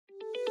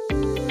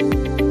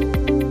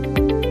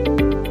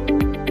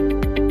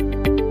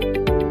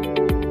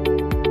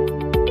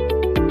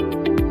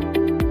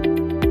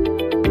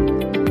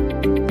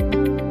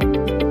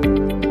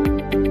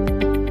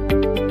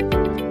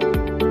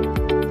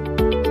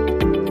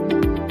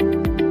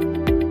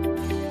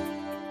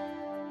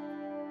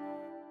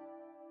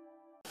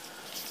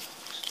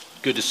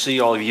Good to see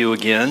all of you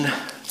again.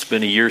 It's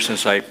been a year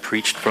since I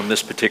preached from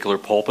this particular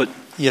pulpit.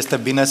 Este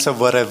bine să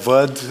vă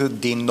revăd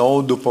din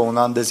nou după un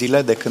an de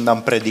zile de când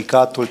am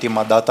predicat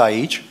ultima dată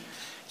aici.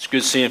 It's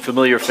good seeing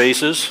familiar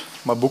faces,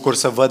 Mă bucur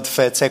să văd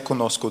fețe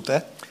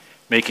cunoscute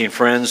making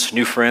friends,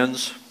 new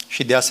friends.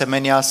 și de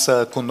asemenea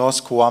să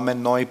cunosc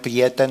oameni noi,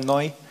 prieteni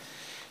noi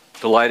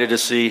Delighted to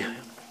see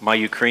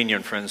my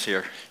Ukrainian friends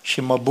here.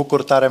 și mă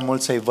bucur tare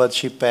mult să-i văd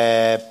și pe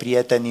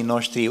prietenii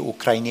noștri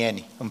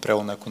ucrainieni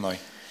împreună cu noi.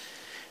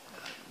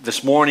 This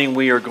morning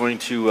we are going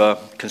to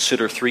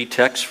consider three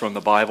texts from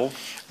the Bible.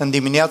 În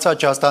dimineața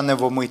aceasta ne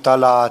vom uita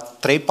la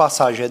 3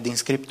 pasaje din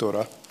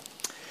Scriptură.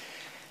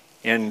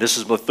 And this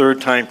is my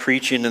third time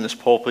preaching in this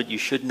pulpit. You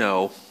should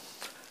know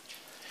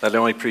that I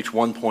only preach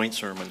one point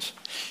sermons.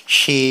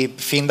 Și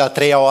fiind a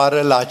 3-a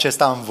oară la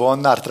acest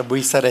amvon, ar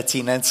trebui să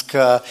rețineți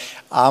că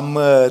am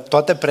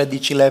toate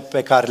predicile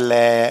pe care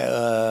le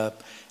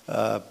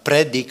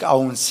predic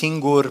au un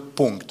singur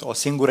punct, o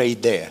singură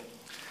idee.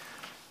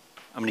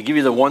 I'm going to give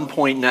you the one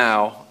point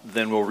now,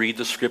 then we'll read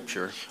the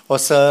scripture. O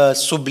să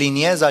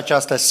subliniez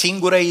această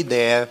singură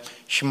idee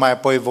și mai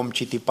apoi vom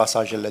citi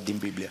pasajele din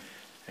Biblie.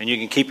 And you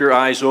can keep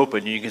your eyes open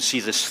and you can see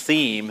this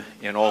theme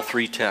in all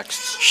three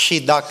texts.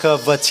 Și dacă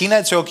vă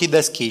țineți ochii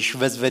deschiși,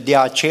 veți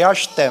vedea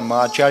aceeași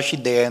temă, aceeași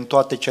idee în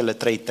toate cele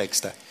 3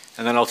 texte.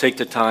 And then I'll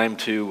take the time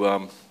to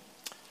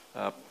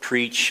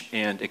preach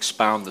and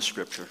expound the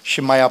scripture.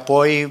 Și mai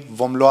apoi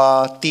vom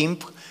lua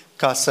timp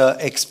ca să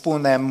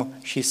expunem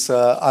și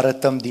să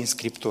arătăm din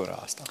Scriptură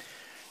asta.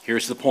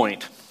 Here's the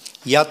point.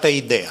 Iată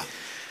ideea.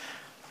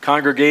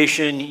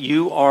 Congregation,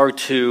 you are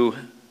to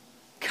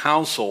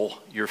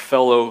counsel your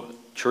fellow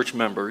church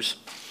members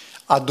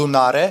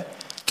Adunare,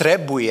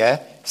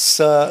 trebuie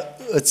să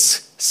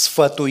îți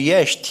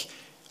sfătuiești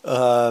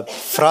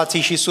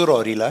frații și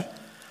surorile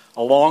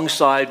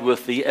alongside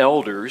with the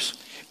elders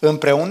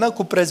împreună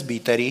cu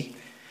prezbiterii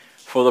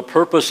for the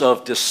purpose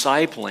of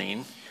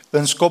discipling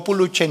în scopul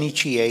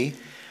uceniciei,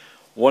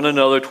 one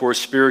another towards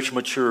spiritual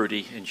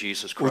maturity in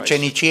Jesus Christ.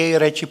 uceniciei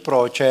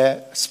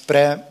reciproce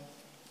spre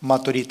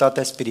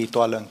maturitate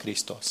spirituală în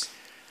Hristos.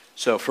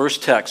 So,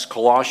 first text,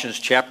 Colossians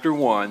chapter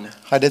 1,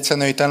 Haideți să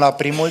ne uităm la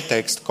primul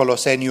text,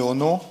 Coloseni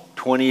 1,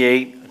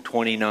 28 and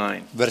 29.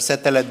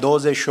 versetele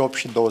 28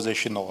 și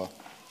 29.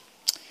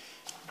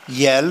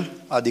 El,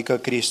 adică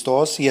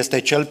Hristos,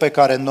 este Cel pe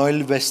care noi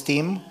îl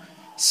vestim,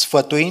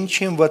 sfătuind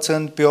și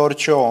învățând pe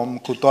orice om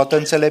cu toată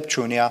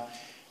înțelepciunea,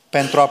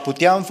 pentru a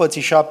putea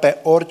înfățișa pe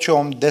orice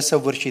om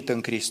desăvârșit în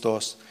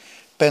Hristos.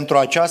 Pentru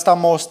aceasta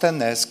mă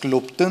ostenesc,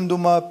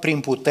 luptându-mă prin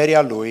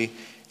puterea Lui,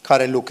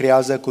 care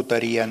lucrează cu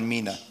tărie în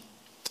mine.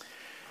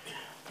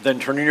 Then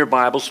turning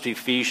your Bibles to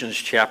Ephesians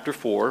chapter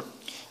 4.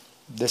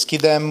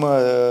 Deschidem,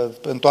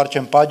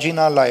 întoarcem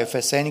pagina la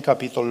Efeseni,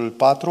 capitolul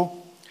 4.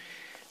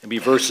 And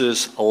be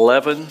verses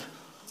 11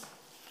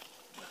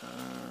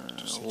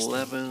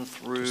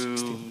 through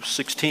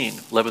 16.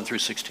 11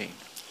 through 16.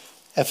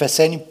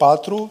 Efeseni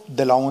 4,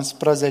 de la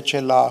 11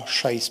 la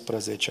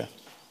 16.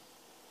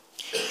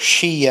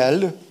 Și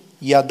El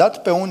i-a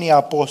dat pe unii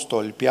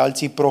apostoli, pe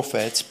alții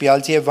profeți, pe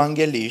alții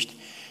evangeliști,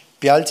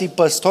 pe alții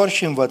păstori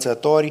și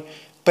învățători,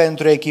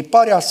 pentru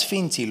echiparea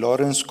sfinților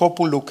în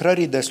scopul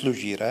lucrării de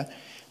slujire,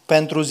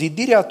 pentru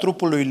zidirea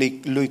trupului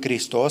lui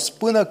Hristos,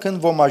 până când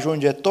vom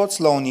ajunge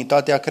toți la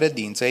unitatea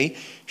credinței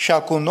și a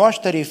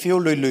cunoașterii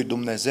Fiului lui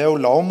Dumnezeu,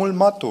 la omul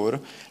matur,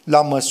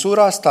 la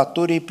măsura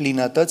staturii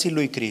plinătății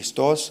lui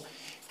Hristos,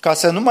 ca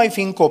să nu mai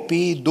fim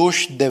copii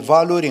duși de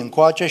valuri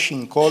încoace și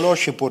încolo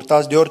și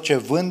purtați de orice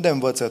vânt de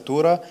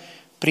învățătură,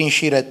 prin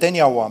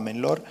șiretenia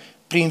oamenilor,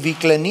 prin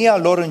viclenia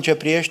lor în ce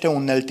priește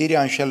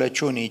uneltirea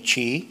înșelăciunii,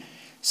 ci,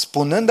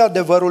 spunând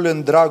adevărul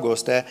în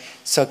dragoste,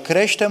 să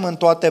creștem în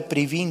toate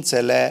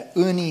privințele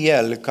în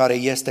El, care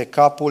este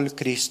capul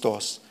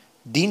Hristos.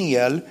 Din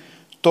El,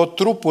 tot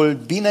trupul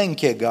bine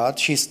închegat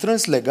și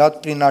strâns legat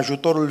prin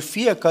ajutorul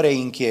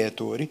fiecarei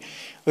încheieturi,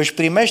 își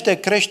primește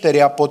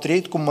creșterea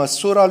potrivit cu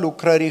măsura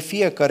lucrării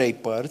fiecarei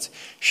părți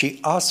și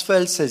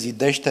astfel se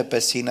zidește pe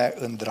sine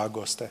în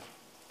dragoste.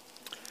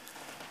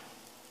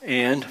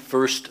 And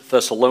 1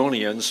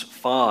 Thessalonians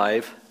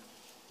 5,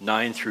 9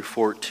 through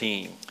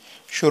 14.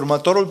 Și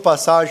următorul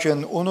pasaj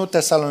în 1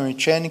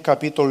 Tesaloniceni,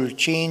 capitolul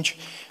 5,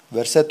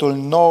 versetul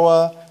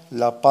 9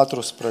 la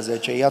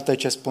 14. Iată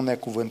ce spune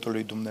cuvântul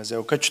lui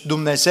Dumnezeu. Căci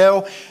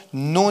Dumnezeu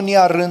nu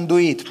ne-a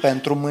rânduit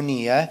pentru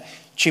mânie,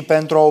 ci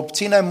pentru a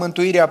obține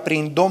mântuirea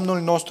prin Domnul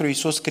nostru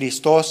Iisus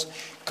Hristos,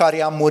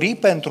 care a murit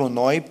pentru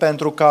noi,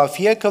 pentru ca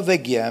fie că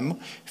veghem,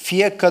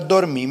 fie că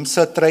dormim,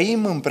 să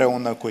trăim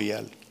împreună cu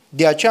El.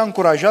 De aceea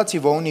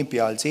încurajați-vă unii pe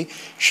alții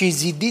și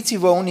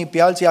zidiți-vă unii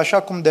pe alții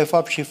așa cum de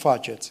fapt și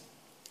faceți.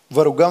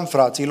 Vă rugăm,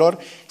 fraților,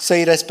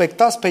 să-i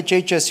respectați pe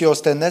cei ce se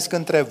ostenesc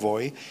între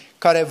voi,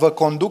 care vă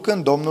conduc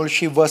în Domnul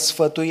și vă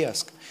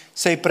sfătuiesc.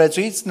 Să-i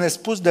prețuiți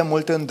nespus de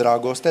mult în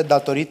dragoste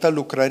datorită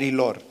lucrării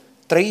lor.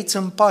 Trăiți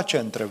în pace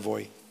între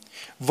voi.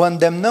 Vă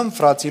îndemnăm,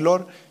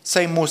 fraților,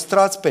 să-i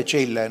mustrați pe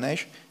cei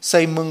leneși,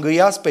 să-i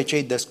mângâiați pe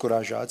cei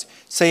descurajați,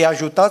 să-i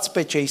ajutați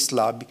pe cei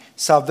slabi,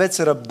 să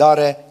aveți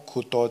răbdare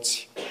cu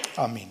toți.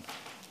 Amin.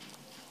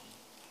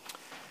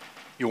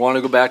 You want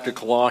to go back to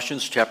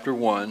Colossians chapter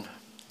 1,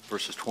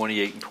 verses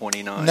 28 and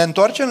 29. Ne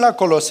întoarcem la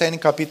Coloseni,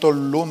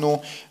 capitolul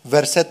 1,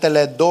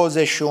 versetele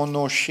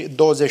 21 și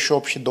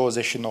 28 și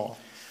 29.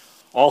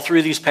 All three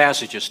of these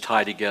passages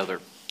tie together.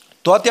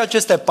 Toate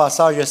aceste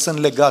pasaje sunt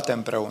legate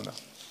împreună.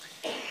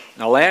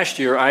 Now last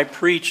year I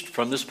preached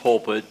from this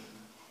pulpit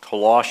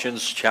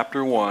Colossians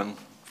chapter 1,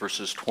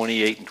 verses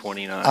 28 and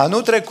 29.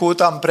 Anul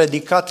trecut am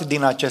predicat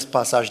din acest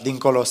pasaj, din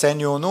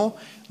Coloseni 1,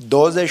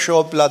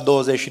 28 la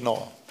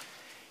 29.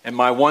 And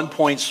my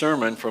one-point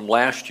sermon from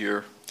last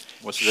year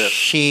was this.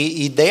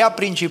 Și ideea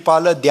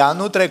principală de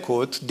anul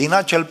trecut, din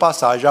acel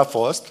pasaj, a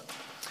fost: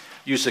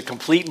 Use the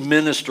complete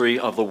ministry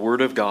of the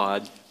Word of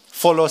God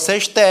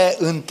folosește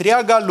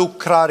întreaga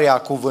lucrare a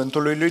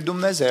cuvântului lui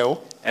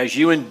Dumnezeu as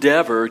you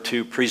endeavor to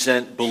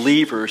present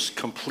believers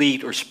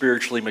complete or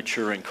spiritually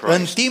mature in în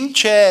Christ. timp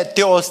ce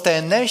te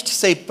ostenești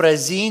să-i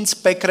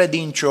prezinți pe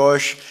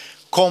credincioși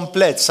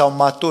complet sau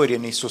maturi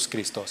în Iisus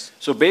Hristos.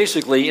 So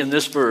basically, in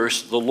this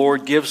verse, the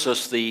Lord gives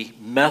us the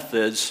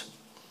methods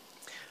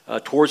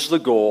towards the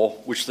goal,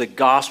 which the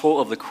gospel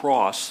of the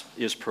cross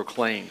is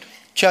proclaimed.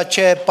 Ceea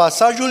ce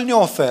pasajul ne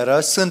oferă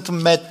sunt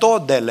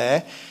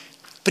metodele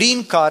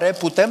prin care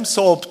putem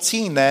să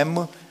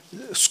obținem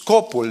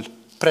scopul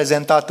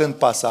prezentat în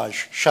pasaj,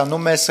 și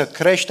anume să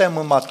creștem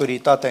în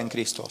maturitate în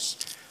Hristos.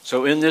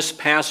 So in this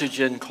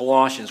passage in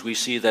Colossians, we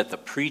see that the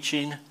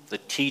preaching, the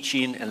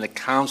teaching, and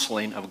the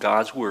counseling of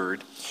God's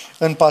Word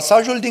În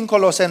pasajul din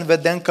Coloseni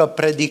vedem că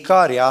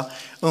predicarea,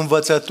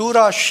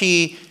 învățătura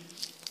și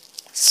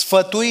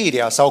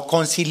sfătuirea sau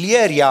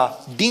consilierea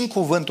din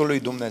cuvântul lui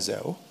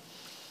Dumnezeu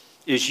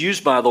is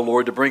used by the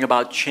Lord to bring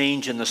about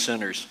change in the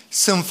sinners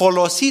sunt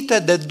folosite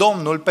de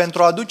Domnul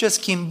pentru a aduce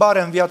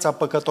schimbare în viața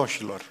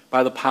păcătoșilor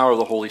by the power of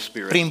the Holy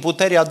Spirit. prin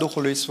puterea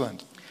Duhului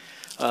Sfânt.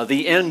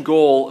 The end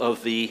goal of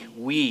the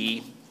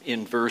we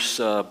in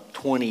verse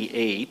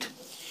 28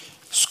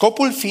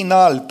 Scopul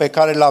final pe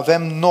care îl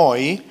avem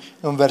noi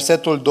în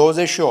versetul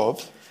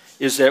 28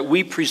 is that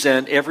we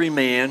present every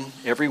man,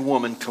 every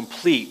woman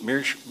complete,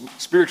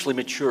 spiritually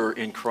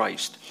mature in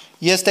Christ.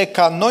 este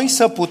ca noi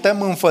să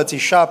putem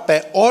înfățișa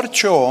pe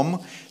orice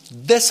om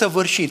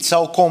desăvârșit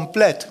sau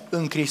complet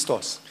în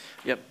Hristos.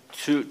 Yep,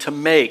 to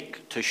make,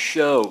 to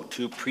show,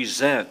 to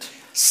present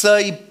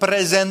Să-i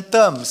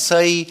prezentăm,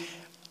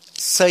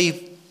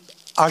 să-i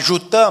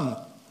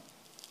ajutăm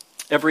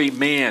every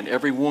man,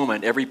 every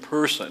woman, every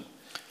person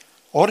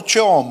orice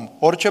om,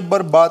 orice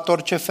bărbat,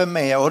 orice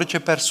femeie, orice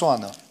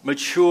persoană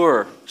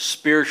mature,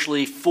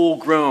 spiritually full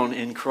grown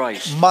in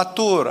Christ.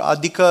 matur,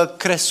 adică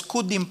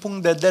crescut din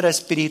punct de vedere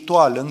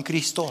spiritual în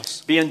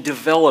Hristos. Being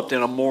developed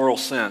in a moral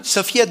sense.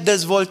 Să fie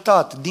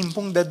dezvoltat din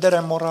punct de vedere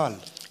moral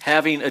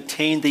Having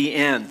attained the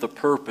end, the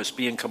purpose,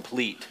 being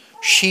complete.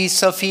 și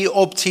să fie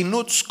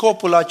obținut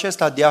scopul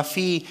acesta de a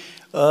fi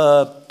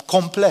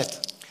complet.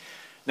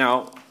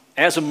 Now,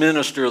 as a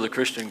minister of the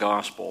Christian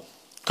gospel,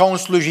 Ca un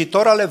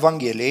slujitor al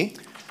Evangheliei,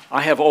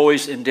 I have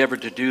always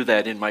endeavored to do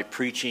that in my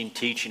preaching,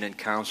 teaching, and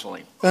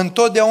counseling.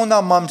 întotdeauna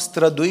m-am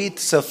străduit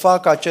să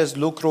fac acest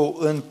lucru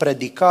în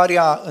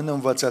predicarea, în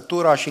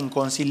învățătura și în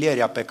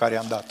consilierea pe care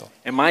am dat-o.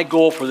 And my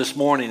goal for this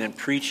morning and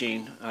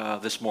preaching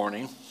this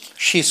morning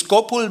Și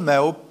scopul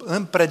meu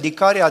în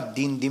predicarea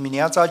din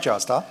dimineața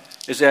aceasta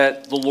is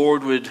that the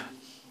Lord would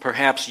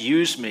perhaps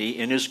use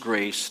me in His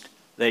grace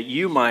that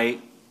you might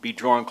be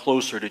drawn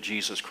closer to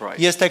Jesus Christ.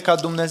 este ca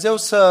Dumnezeu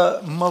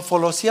să mă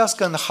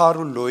folosească în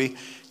harul Lui,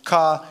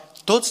 ca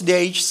toți de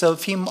aici să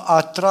fim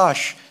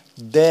atrași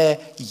de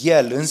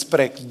El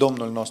înspre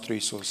Domnul nostru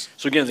Isus.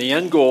 So again, the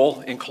end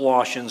goal in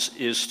Colossians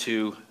is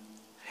to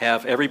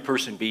have every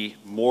person be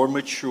more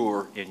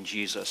mature in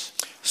Jesus.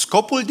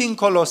 Scopul din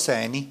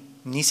Coloseni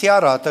ni se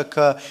arată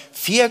că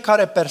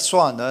fiecare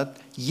persoană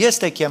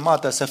este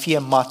chemată să fie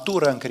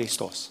matură în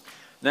Hristos.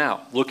 Now,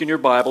 look in your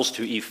Bibles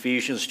to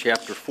Ephesians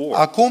chapter 4.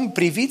 Acum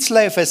priviți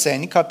la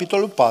Efeseni,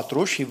 capitolul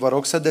 4, și vă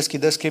rog să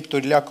deschideți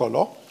scripturile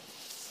acolo.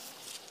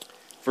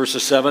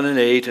 Verses 7 and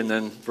 8 and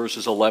then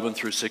verses 11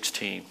 through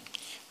 16.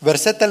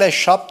 Versetele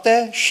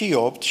 7 și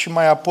 8 și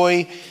mai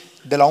apoi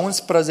de la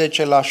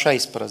 11 la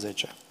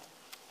 16.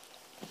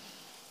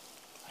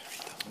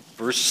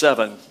 Verse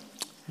 7.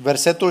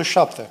 Versetul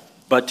 7.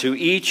 But to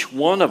each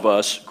one of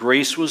us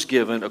grace was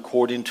given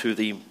according to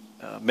the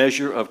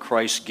measure of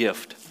Christ's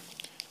gift.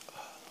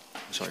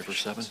 Sorry, verse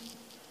 7. Is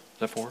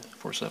that 4?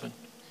 4:7.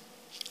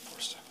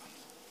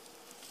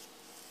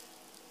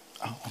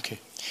 Ok.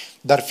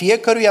 Dar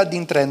fiecăruia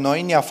dintre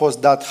noi ne-a fost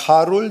dat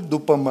harul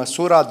după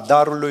măsura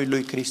darului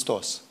lui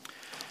Hristos.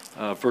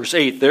 Verse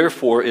 8,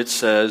 therefore it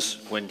says,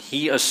 when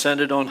he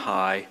ascended on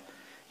high,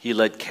 he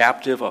led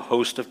captive a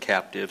host of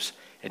captives,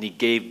 and he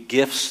gave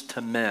gifts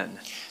to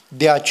men.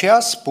 De aceea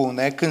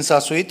spune, când s-a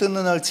suit în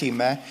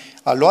înălțime,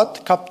 a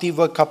luat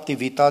captivă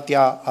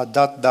captivitatea, a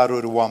dat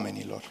daruri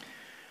oamenilor.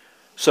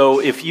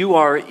 So if you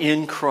are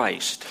in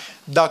Christ,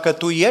 Dacă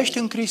tu ești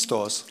în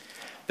Hristos,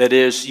 That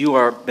is, you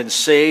are been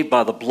saved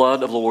by the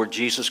blood of the Lord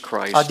Jesus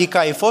Christ. Adică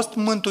ai fost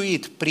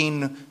mântuit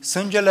prin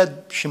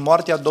sângele și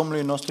moartea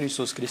Domnului nostru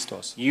Iisus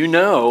Hristos. You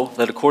know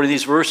that according to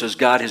these verses,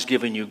 God has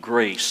given you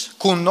grace.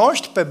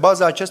 Cunoști pe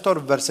baza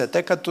acestor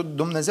versete că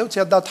Dumnezeu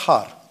ți-a dat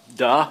har.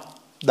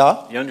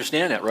 Da? You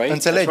understand that, right?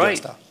 Înțelegi That's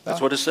right. asta. Da? That's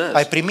what it says.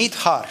 Ai primit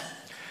har.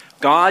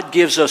 God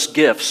gives us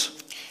gifts.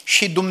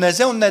 Și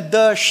Dumnezeu ne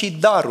dă și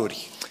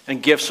daruri.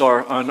 And gifts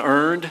are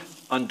unearned,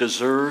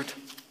 undeserved.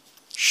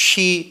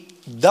 Și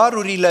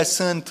darurile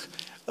sunt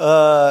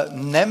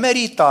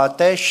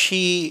nemeritate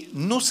și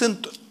nu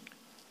sunt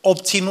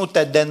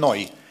obținute de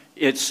noi.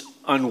 It's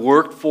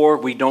unworked for,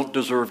 we don't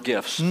deserve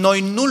gifts.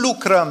 Noi nu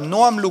lucrăm,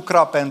 nu am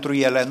lucrat pentru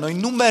ele, noi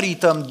nu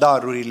merităm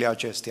darurile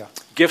acestea.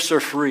 Gifts are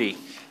free.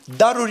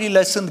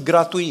 Darurile sunt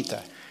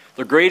gratuite.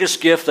 The greatest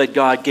gift that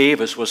God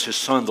gave us was His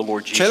Son, the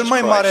Lord Jesus Christ. Cel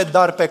mai mare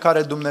dar pe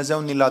care Dumnezeu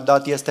ni l-a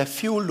dat este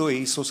Fiul lui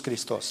Iisus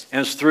Hristos.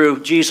 And it's through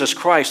Jesus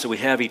Christ that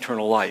we have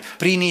eternal life.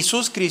 Prin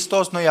Iisus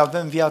Hristos noi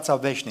avem viața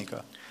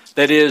veșnică.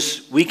 That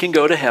is, we can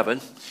go to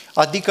heaven.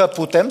 Adică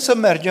putem să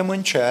mergem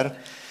în cer.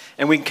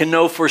 And we can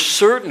know for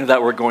certain that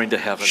we're going to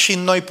heaven. Și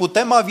noi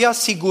putem avea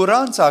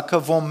siguranța că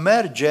vom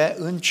merge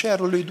în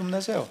cerul lui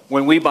Dumnezeu.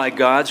 When we by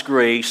God's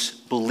grace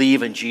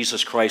believe in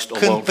Jesus Christ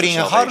alone Când for prin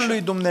salvation. harul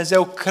lui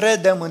Dumnezeu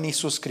credem în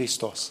Iisus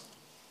Hristos.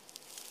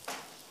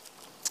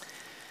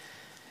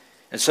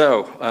 And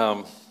so,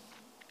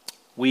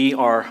 we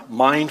are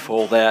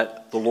mindful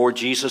that the Lord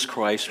Jesus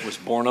Christ was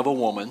born of a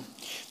woman.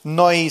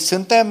 Noi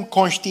suntem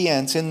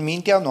conștienți în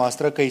mintea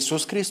noastră că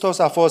Iisus Hristos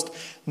a fost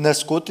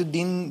născut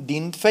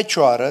din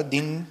fecioară,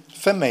 din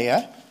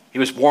femeie. He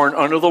was born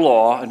under the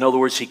law. In other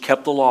words, he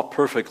kept the law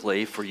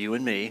perfectly for you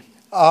and me.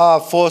 A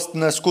fost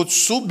născut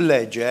sub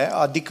lege,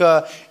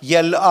 adică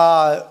el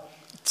a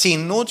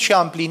ținut și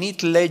a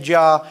împlinit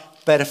legea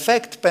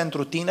perfect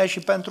pentru tine și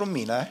pentru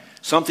mine.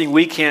 Something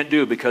we can't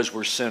do because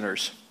we're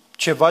sinners.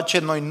 Ceva ce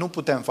noi nu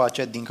putem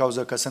face din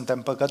cauza că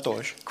suntem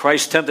păcătoși.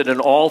 Christ tempted in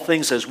all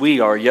things as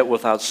we are, yet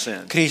without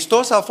sin.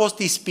 Hristos a fost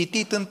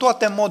ispitit în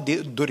toate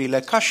modurile,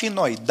 ca și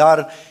noi,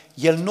 dar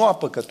el nu a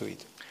păcătuit.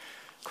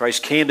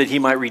 Christ came that he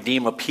might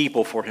redeem a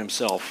people for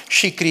himself.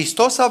 Și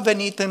Hristos a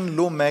venit în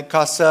lume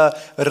ca să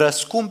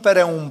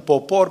răscumpere un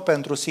popor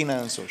pentru sine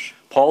însuși.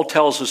 Paul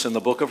tells us in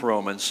the book of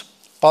Romans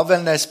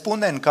Pavel ne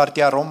spune în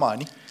cartea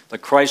Romani that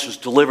Christ was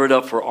delivered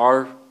up for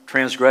our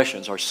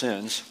transgressions, our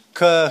sins.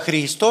 Că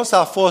Hristos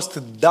a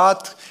fost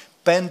dat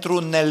pentru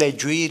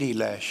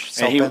nelegiuirile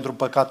sau pentru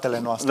păcatele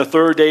noastre. The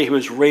third day he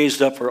was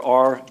raised up for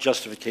our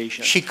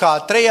justification. Și că a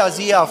treia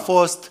zi a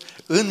fost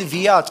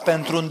înviat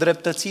pentru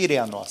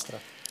îndreptățirea noastră.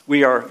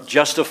 We are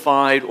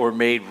justified or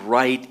made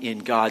right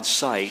in God's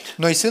sight.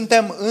 Noi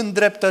suntem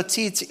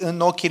îndreptățiți în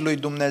ochii lui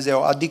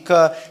Dumnezeu,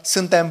 adică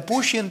suntem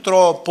puși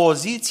într-o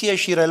poziție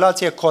și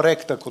relație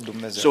corectă cu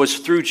Dumnezeu. So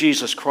it's through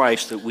Jesus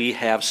Christ that we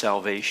have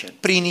salvation.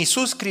 Prin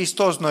Iisus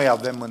Hristos noi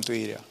avem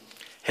mântuirea.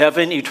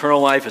 Heaven,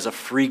 eternal life is a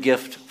free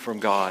gift from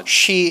God.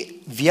 Și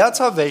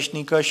viața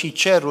veșnică și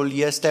cerul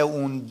este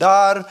un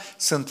dar,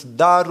 sunt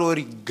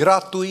daruri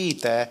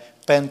gratuite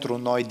pentru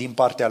noi din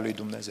partea lui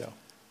Dumnezeu.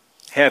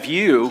 Have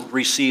you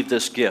received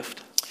this gift?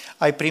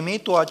 Ai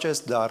primit tu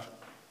acest dar?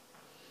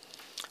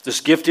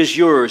 This gift is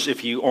yours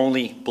if you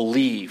only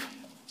believe.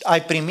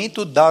 Ai primit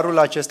tu darul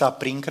acesta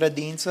prin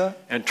credință?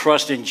 And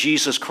trust in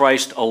Jesus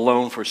Christ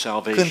alone for Când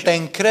salvation. te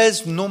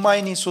încrezi numai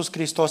în Iisus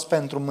Hristos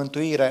pentru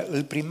mântuire,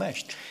 îl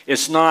primești.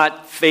 It's not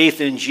faith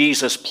in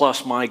Jesus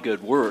plus my good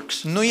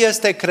works. Nu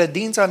este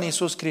credința în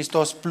Iisus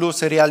Hristos plus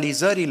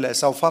realizările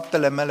sau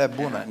faptele mele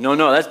bune. No,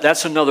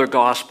 that's another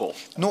gospel.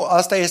 Nu,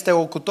 asta este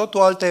o cu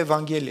totul altă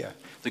evanghelie.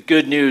 The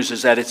good news is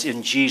that it's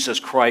in Jesus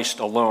Christ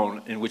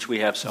alone in which we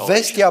have salvation.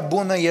 Vestea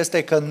bună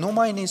este că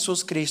numai în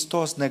Iisus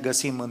Hristos ne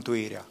găsim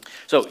mântuirea.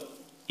 So,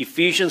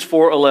 Ephesians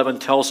 4:11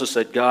 tells us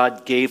that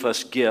God gave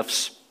us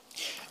gifts.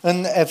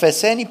 În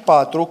Efeseni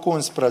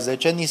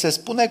 4:11 ni se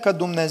spune că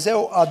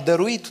Dumnezeu a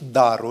dăruit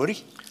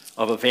daruri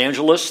Of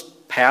evangelists,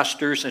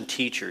 pastors and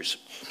teachers.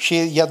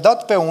 și i-a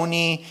dat pe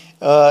unii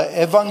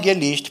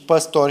evangeliști,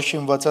 păstori și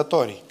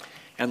învățători.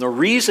 And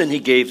the reason he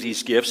gave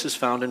these gifts is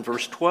found in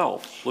verse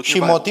 12. Look Și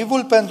in the Bible.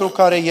 motivul pentru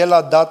care el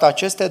a dat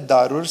aceste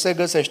daruri se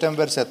găsește în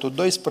versetul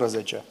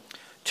 12.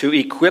 To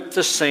equip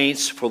the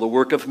saints for the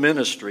work of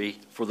ministry,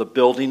 for the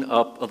building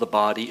up of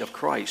the body of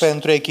Christ.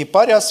 Pentru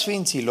echiparea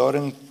sfinților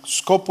în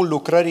scopul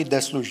lucrării de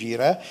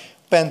slujire,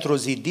 pentru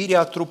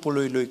zidirea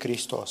trupului lui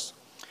Hristos.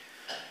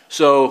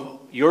 So,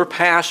 your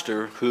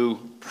pastor who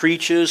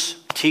preaches,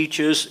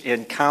 teaches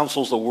and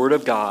counsels the word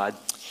of God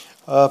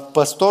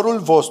Păstorul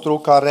vostru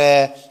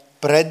care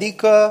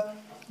predică,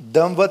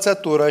 dă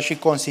învățătură și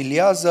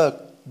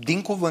consiliază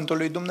din cuvântul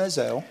lui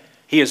Dumnezeu,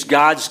 he is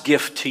God's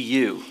gift to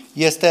you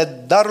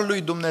este darul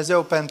lui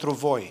Dumnezeu pentru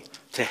voi,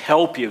 to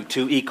help you, to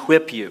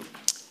equip you,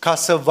 ca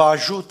să vă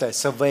ajute,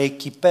 să vă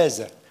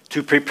echipeze,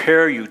 to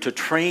prepare you, to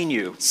train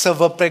you, să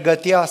vă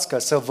pregătească,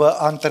 să vă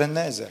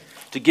antreneze,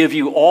 to give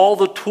you all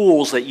the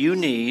tools that you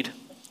need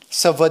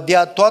să vă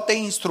dea toate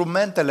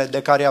instrumentele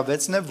de care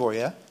aveți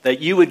nevoie, that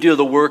you would do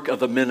the work of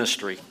the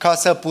ministry. ca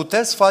să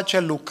puteți face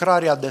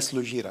lucrarea de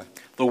slujire.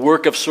 the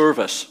work of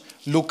service,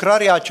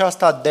 lucrarea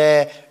aceasta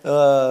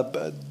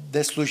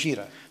de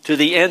slujire, to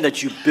the end that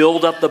you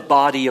build up the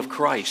body of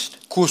Christ.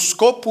 cu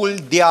scopul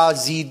de a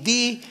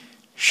zidi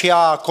și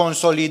a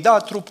consolida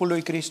trupul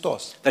lui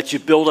Hristos, That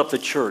you build up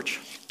the church.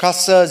 ca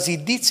să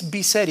zidiți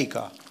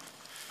biserica.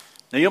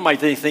 Now you might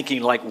be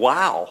thinking like,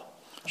 wow,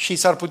 Și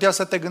s-ar putea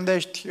să te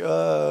gândești,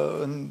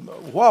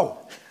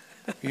 wow,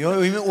 e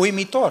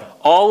uimitor.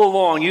 all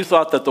along you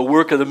thought that the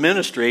work of the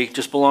ministry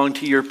just belonged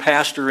to your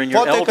pastor and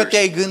your Poate că elders.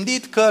 te-ai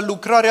gândit că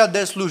lucrarea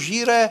de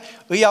slujire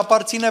îi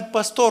aparține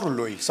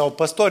păstorului sau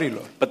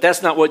păstorilor. But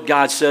that's not what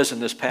God says in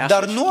this Dar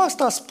passage. nu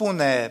asta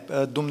spune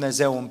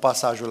Dumnezeu în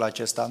pasajul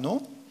acesta,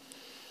 nu?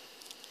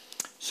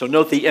 So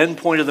note the end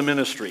point of the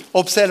ministry.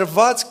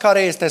 Observați care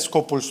este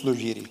scopul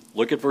slujirii.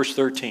 Look at verse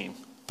 13.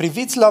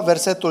 Priviți la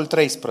versetul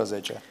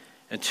 13.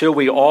 Until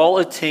we all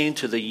attain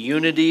to the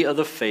unity of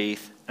the faith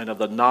and of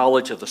the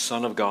knowledge of the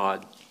Son of God,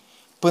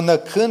 Până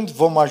când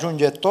vom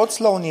ajunge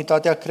toți la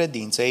unitatea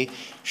credinței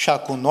și a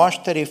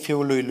cunoașterii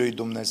Fiului lui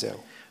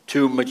Dumnezeu,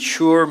 to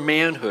mature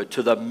manhood,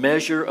 to the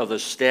measure of the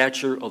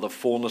stature of the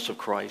fullness of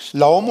Christ.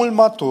 la omul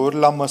matur,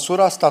 la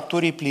măsura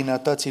staturii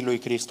plinătății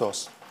lui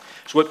Hristos.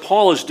 So what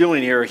Paul is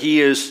doing here,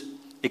 he is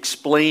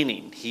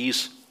explaining,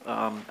 he's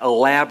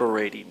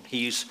elaborating,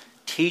 he's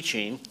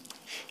teaching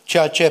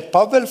Ceea ce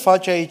Pavel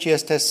face aici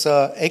este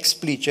să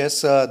explice,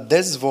 să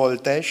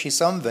dezvolte și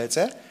să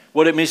învețe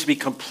what it means to be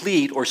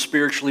complete or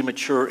spiritually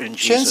mature in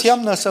ce Jesus.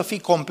 înseamnă să fii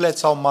complet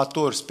sau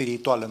matur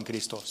spiritual în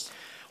Hristos.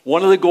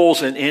 One of the goals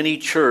in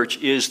any church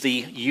is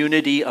the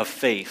unity of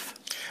faith.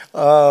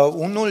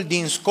 Unul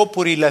din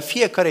scopurile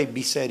fiecarei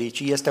biserici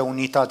este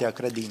unitatea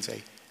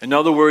credinței. In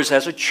other words,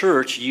 as a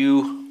church,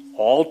 you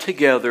all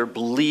together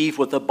believe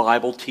what the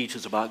Bible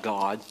teaches about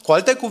God. Cu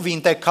alte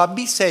cuvinte, ca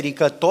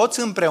biserică, toți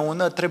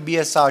împreună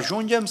trebuie să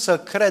ajungem să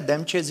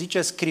credem ce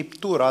zice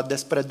Scriptura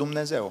despre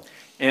Dumnezeu.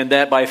 And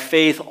that by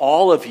faith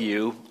all of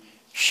you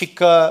Și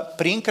că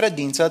prin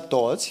credință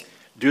toți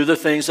do the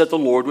things that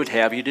the Lord would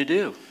have you to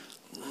do.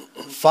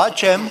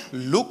 facem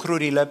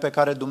lucrurile pe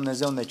care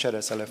Dumnezeu ne cere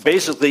să le facem.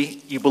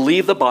 Basically, you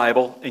believe the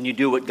Bible and you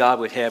do what God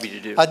would have you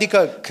to do.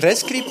 Adică crezi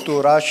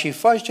Scriptura și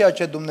faci ceea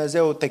ce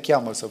Dumnezeu te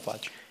cheamă să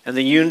faci. And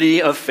the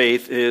unity of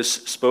faith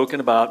is spoken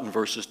about in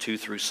verses 2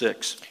 through 6.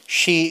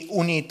 Și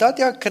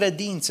unitatea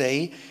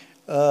credinței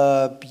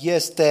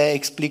este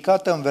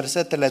explicată în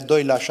versetele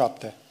 2 la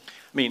 7.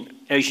 I mean,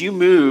 as you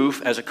move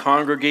as a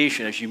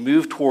congregation, as you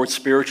move towards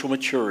spiritual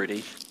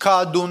maturity, Ca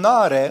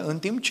adunare, în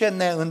timp ce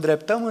ne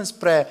îndreptăm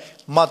înspre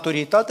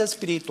maturitate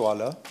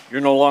spirituală,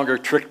 you're no longer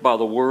tricked by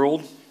the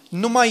world,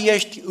 nu mai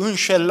ești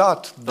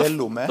înșelat de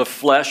lume, the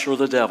flesh, or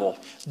the devil.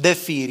 de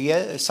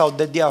firie sau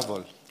de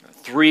diavol.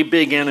 Three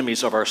big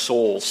enemies of our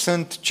souls.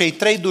 Sunt cei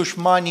trei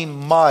dușmani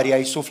mari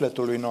ai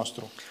sufletului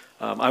nostru.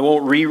 I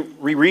won't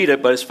reread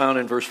it, but it's found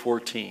in verse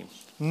 14.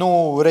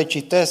 Nu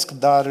recitesc,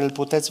 dar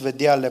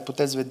le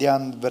puteți vedea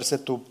în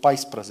versetul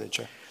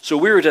 14. So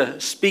we are to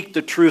speak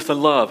the truth in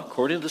love.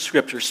 According to the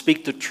scripture, speak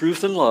the truth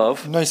in love,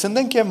 Noi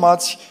suntem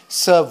chemați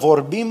să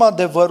vorbim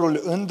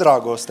adevărul în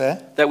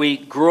dragoste, that we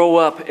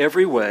grow up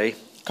every way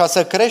ca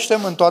să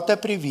creștem în toate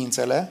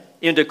privințele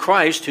into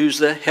Christ, who's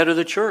the head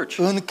of the church,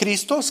 în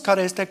Hristos,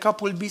 care este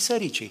capul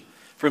bisericii,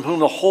 from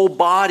whom the whole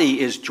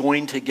body is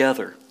joined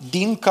together.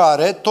 din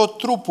care tot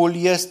trupul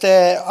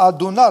este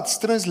adunat,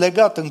 strâns,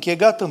 legat,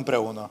 închegat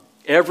împreună.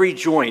 Every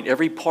joint,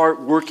 every part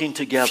working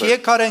together.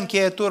 Fiecare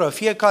încheietură,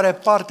 fiecare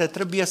parte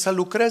trebuie să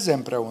lucreze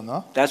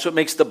împreună. That's what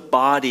makes the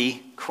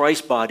body,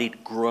 Christ's body,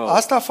 grow.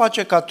 Asta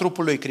face ca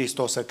trupul lui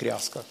Hristos să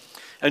crească.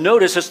 And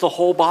notice it's the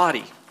whole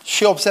body,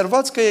 Și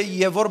observați că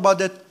e vorba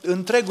de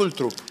întregul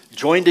trup.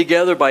 joined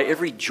together by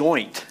every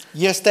joint,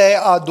 Este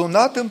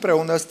adunat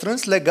împreună,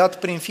 strâns, legat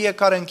prin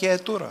fiecare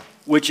încheietură.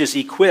 which is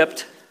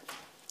equipped,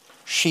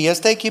 Și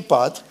este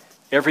echipat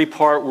every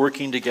part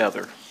working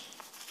together.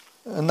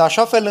 în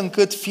așa fel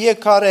încât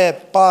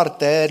fiecare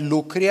parte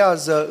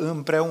lucrează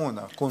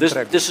împreună cu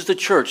întregul. This is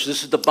the church.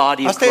 This is the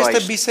body of Asta este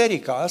Christ.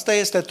 biserica, asta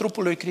este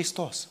trupul lui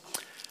Hristos.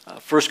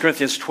 1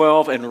 Corinthians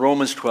 12 and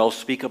Romans 12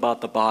 speak about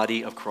the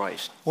body of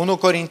Christ. 1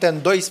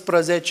 Corinteni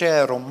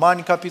 12,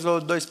 Romani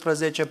capitolul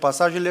 12,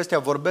 pasajele astea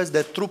vorbesc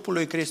de trupul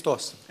lui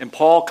Hristos. And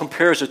Paul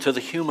compares it to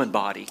the human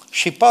body.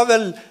 Și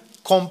Pavel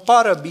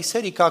compară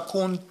biserica cu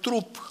un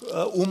trup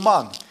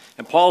uman.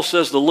 And Paul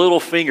says the little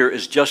finger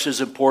is just as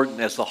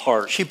important as the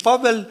heart. Și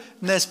Pavel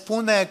ne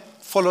spune,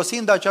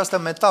 folosind această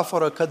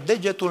metaforă, că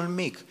degetul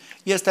mic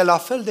este la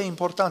fel de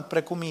important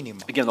precum inima.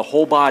 Again, the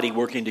whole body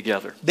working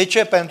together. De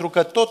ce? Pentru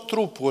că tot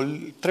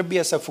trupul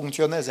trebuie să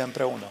funcționeze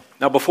împreună.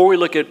 Now, before we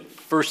look at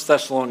 1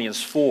 Thessalonians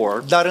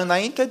 4, Dar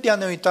înainte de a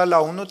ne uita la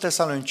 1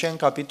 Tesaloniceni,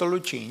 capitolul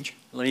 5,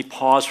 let me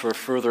pause for a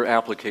further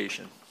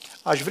application.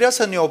 aș vrea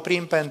să ne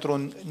oprim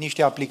pentru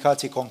niște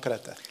aplicații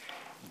concrete.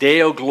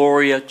 Deo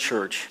Gloria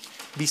Church.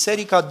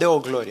 Biserica Deo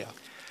Gloria.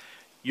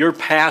 Your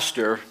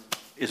pastor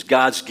is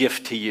God's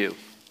gift to you.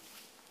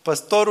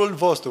 Păstorul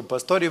vostru,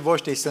 păstorii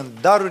voștri sunt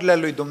darurile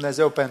lui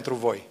Dumnezeu pentru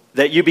voi.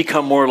 That you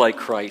become more like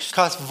Christ.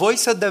 Ca voi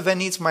să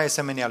deveniți mai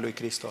asemenea lui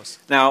Hristos.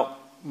 Now,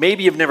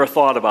 maybe you've never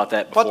thought about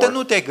that Poate before.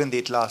 nu te-ai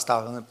gândit la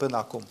asta până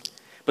acum.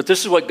 But this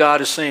is what God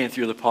is saying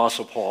through the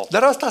Apostle Paul.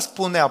 Dar asta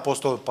spune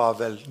Apostolul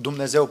Pavel,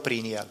 Dumnezeu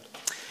prin el.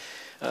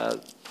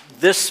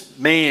 This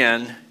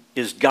man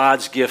is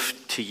God's gift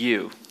to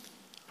you.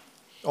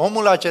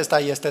 Omul acesta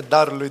este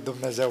darul lui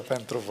Dumnezeu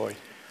pentru voi.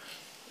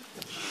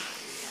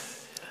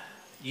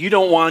 You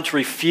don't want to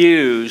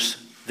refuse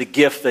the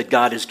gift that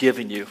God has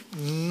given you.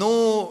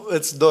 Nu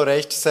îți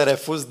dorești să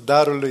refuzi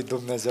darul lui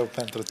Dumnezeu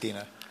pentru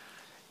tine.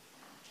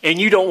 And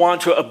you don't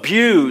want to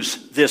abuse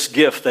this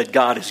gift that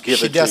God has Și given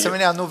de to you.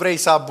 asemenea nu vrei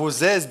să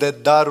abuzezi de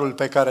darul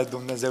pe care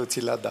Dumnezeu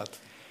ți l-a dat.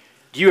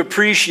 Do you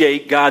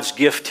appreciate God's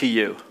gift to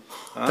you?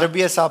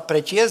 Trebuie să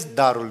apreciezi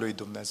darul lui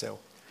Dumnezeu.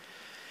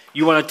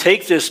 You want to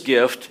take this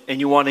gift and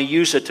you want to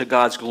use it to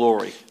God's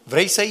glory.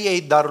 Vrei să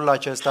iei darul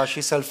acesta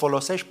și să-l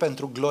folosești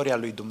pentru gloria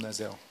lui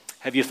Dumnezeu.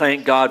 Have you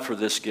thanked God for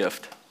this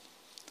gift?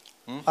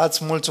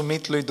 Ați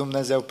mulțumit lui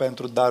Dumnezeu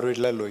pentru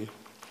darurile lui.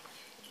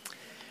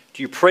 Do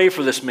you pray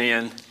for this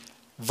man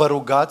Vă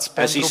rugați as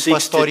he pentru seeks to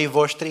păstorii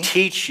voștri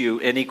teach you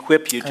and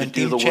equip you to în do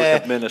timp the work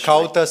of ce ministry?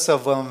 caută să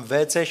vă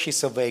învețe și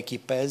să vă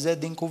echipeze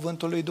din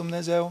cuvântul lui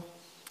Dumnezeu?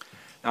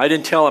 Now, I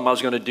didn't tell him I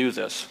was going to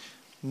do this.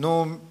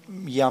 Nu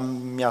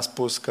mi-a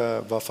spus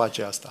că va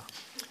face asta.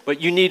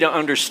 But you need to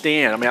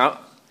understand. I mean,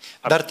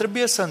 Dar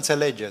trebuie să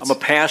înțelegeți. I'm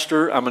a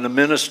pastor, I'm a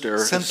minister.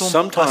 Sunt un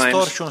Sometimes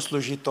pastor și un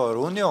slujitor.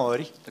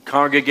 Uneori, the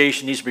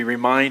congregation needs to be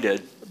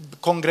reminded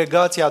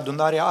congregația,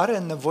 adunarea are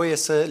nevoie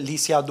să li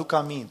se aducă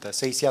aminte,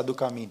 să îi se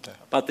aducă aminte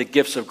about the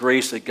gifts of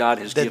grace that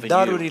God has de given you.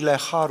 darurile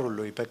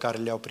harului pe care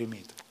le-au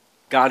primit.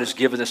 God has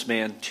given this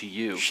man to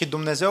you. Și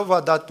Dumnezeu v-a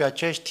dat pe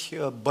acești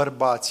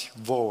bărbați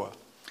vouă.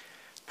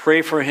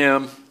 Pray for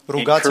him,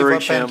 Rugați-vă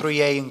encourage pentru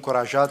him, ei,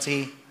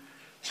 încurajați-i,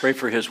 pray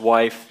for his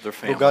wife, their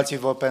family.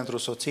 rugați-vă pentru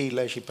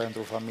soțiile și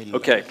pentru familie.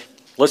 Okay,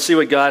 let's see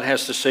what God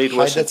has to say to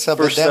us in Haideți să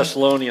 1 vedem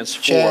Thessalonians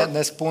ce 4.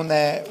 ne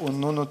spune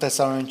în 1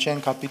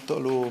 Tesaloniceni,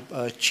 capitolul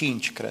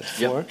 5, cred.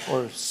 Yep. 4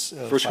 or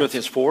 1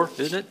 Corinthians 4,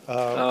 isn't it?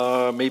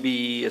 Maybe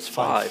it's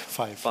 5.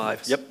 Five,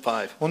 yes. Yep,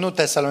 5. 1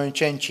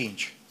 Tesaloniceni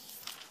 5.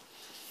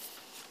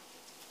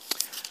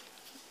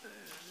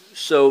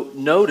 So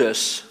notice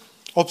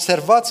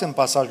Observați în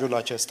pasajul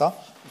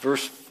acesta,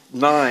 verse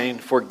 9,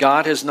 for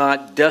God has not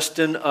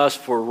destined us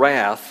for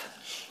wrath,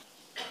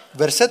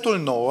 versetul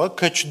 9,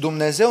 căci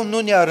Dumnezeu nu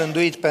ne-a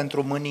rânduit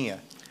pentru mânie,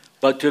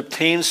 but to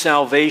obtain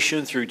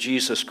salvation through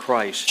Jesus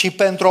Christ, ci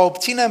pentru a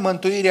obține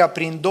mântuirea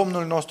prin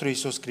Domnul nostru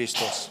Isus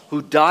Hristos,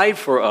 who died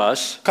for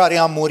us, care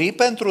a murit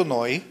pentru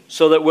noi,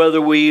 so that whether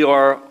we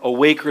are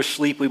awake or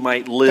asleep, we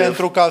might live.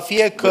 pentru ca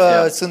fie with că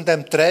him.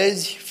 suntem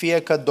trezi, fie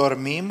că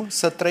dormim,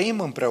 să trăim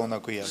împreună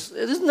cu El.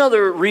 There's another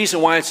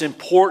reason why it's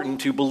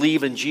important to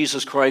believe in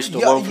Jesus Christ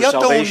alone for Iată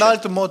un salvation.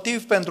 alt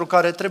motiv pentru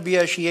care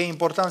trebuie și e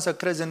important să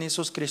crezi în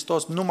Isus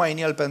Hristos, numai în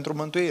El pentru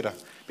mântuire.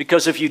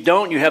 Because if you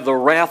don't, you have the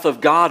wrath of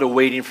God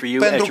awaiting for you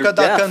Pentru at că your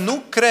dacă death.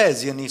 nu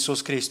crezi în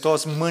Isus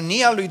Hristos,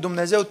 mânia lui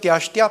Dumnezeu te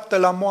așteaptă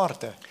la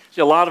moarte.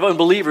 See, a lot of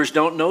unbelievers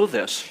don't know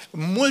this.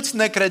 Mulți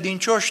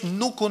necredincioși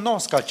nu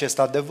cunosc acest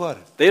adevăr.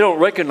 They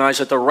don't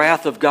recognize that the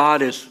wrath of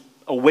God is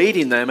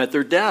awaiting them at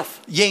their death.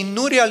 Ei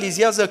nu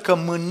realizează că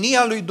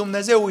mânia lui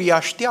Dumnezeu îi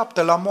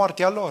așteaptă la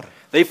moartea lor.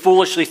 They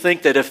foolishly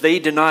think that if they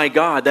deny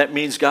God, that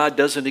means God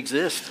doesn't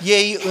exist.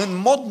 Ei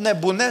în mod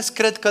nebunesc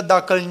cred că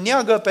dacă îl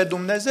neagă pe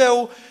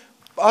Dumnezeu,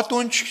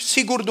 atunci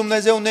sigur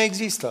Dumnezeu nu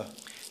există.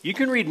 You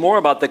can read more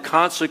about the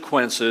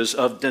consequences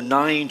of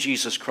denying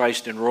Jesus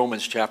Christ in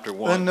Romans chapter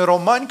 1. În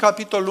Romani,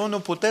 capitolul 1,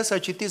 puteți să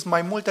citiți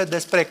mai multe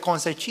despre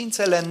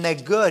consecințele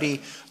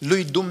negării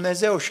lui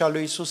Dumnezeu și a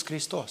lui Isus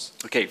Hristos.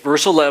 Okay,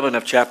 verse 11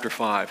 of chapter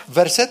 5.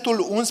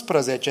 Versetul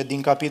 11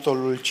 din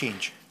capitolul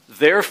 5.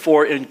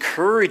 Therefore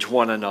encourage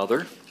one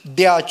another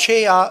De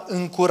aceea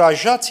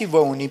încurajați-vă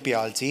unii pe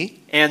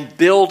alții and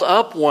build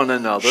up one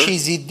another, și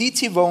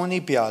zidiți-vă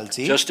unii pe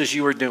alții, just as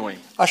you are doing.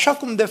 așa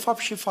cum de fapt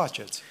și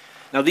faceți.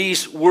 Now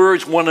these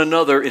words, one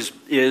another,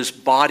 is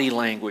body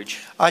language.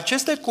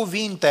 Aceste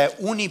cuvinte,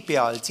 unii pe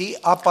alții,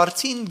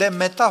 aparțin de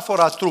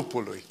metafora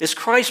trupului. It's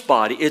Christ's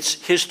body,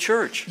 it's his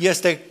church.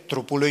 Este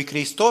trupul lui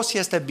Hristos,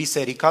 este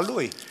biserica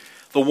lui.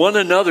 The one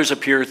another's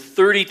appear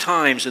 30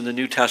 times in the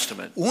New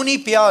Testament. Unii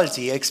pe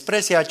alții,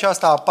 expresia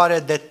aceasta apare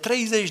de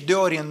 30 de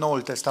ori în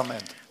Noul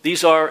Testament.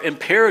 These are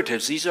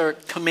imperatives, these are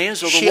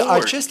commands of the Și Lord.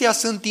 acestea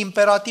sunt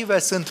imperative,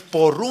 sunt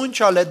porunci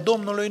ale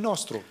Domnului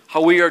nostru.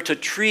 How we are to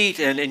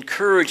treat and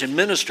encourage and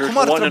minister Cum to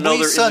ar one trebui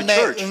another să in the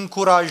ne church.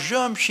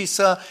 încurajăm și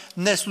să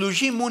ne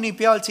slujim unii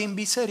pe alții în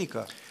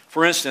biserică?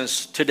 For instance,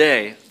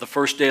 today, the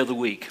first day of the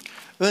week,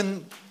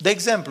 De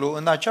exemplu,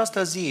 în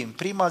această zi, în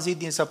prima zi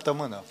din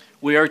săptămână,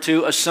 we are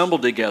to assemble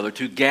together,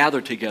 to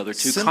gather together, to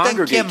suntem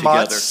congregate together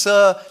chemați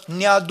să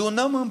ne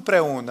adunăm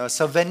împreună,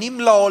 să venim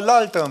la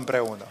oaltă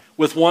împreună,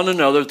 with one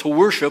another to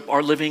worship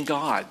our living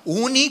God,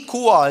 unii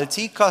cu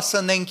alții, ca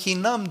să ne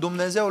închinăm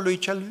Dumnezeului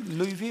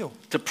celui viu,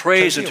 to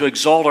praise and to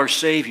exalt our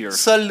Savior.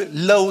 să-L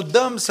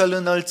lăudăm, să-L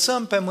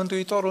înălțăm pe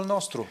Mântuitorul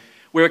nostru.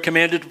 We are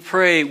commanded to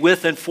pray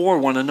with and for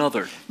one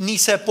another. Ni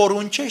se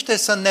poruncește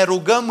să ne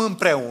rugăm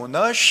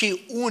împreună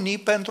și unii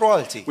pentru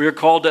alții. We are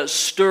called to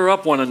stir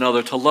up one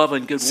another to love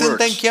and good Suntem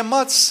works.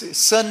 chemați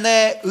să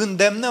ne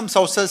îndemnăm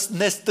sau să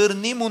ne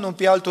stârnim unul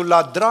pe altul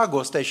la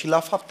dragoste și la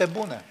fapte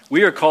bune.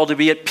 We are called to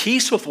be at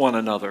peace with one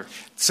another.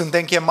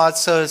 Suntem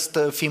chemați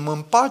să fim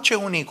în pace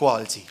unii cu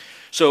alții.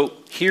 So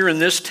here in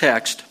this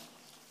text,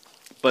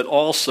 but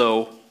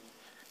also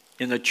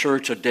in the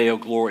church of Deo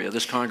Gloria,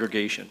 this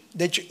congregation,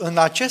 Deci în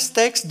acest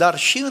text, dar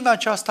și în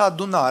această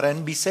adunare,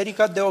 în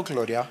Biserica Deo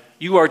Gloria,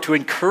 you are to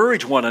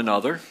encourage one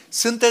another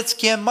sunteți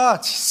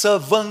chemați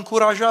să vă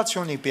încurajați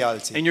unii pe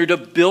alții and you're to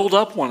build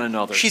up one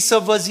another. și să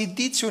vă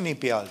zidiți unii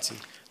pe alții.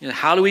 And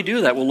how do we do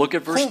that? We'll look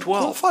at verse Cum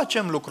 12.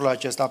 facem lucrul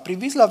acesta?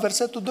 Priviți la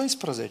versetul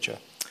 12.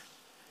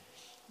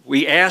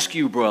 We ask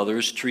you,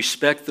 brothers, to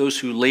respect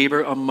those who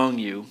labor among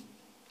you,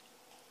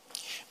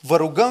 Vă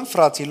rugăm,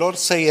 fraților,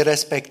 să-i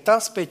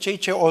respectați pe cei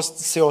ce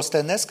se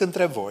ostenesc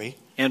între voi,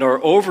 and are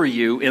over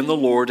you in the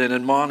Lord and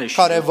admonish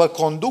care you, vă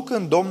conduc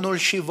în Domnul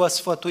și vă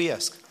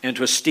sfătuiesc. and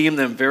to esteem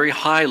them very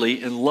highly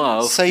in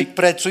love Să-i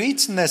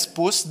prețuiți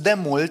nespus de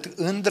mult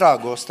în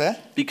dragoste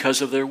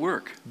because of their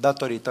work.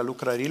 datorită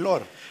lucrării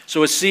lor.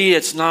 So see,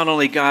 it's not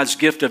only God's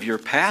gift of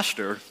your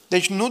pastor,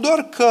 Deci nu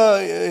doar că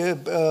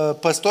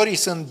păstorii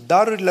sunt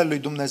darurile lui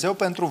Dumnezeu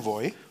pentru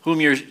voi, whom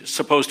you're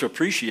supposed to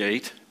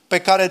appreciate, pe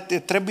care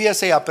trebuie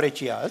să-i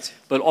apreciați,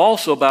 but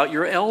also about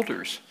your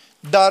elders,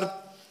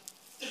 dar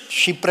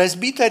și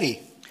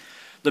prezbiterii,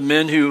 the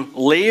men who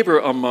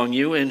labor among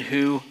you and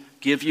who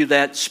give you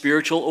that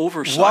spiritual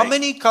oversight.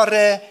 oamenii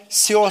care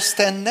se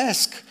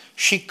ostenesc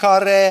și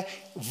care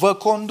vă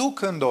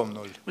conduc în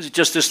Domnul. Was it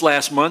just this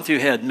last month you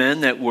had men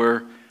that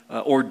were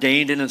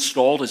ordained and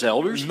installed as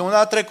elders?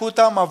 Luna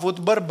trecută am avut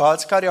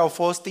bărbați care au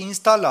fost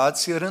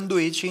instalați,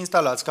 rânduiți și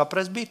instalați ca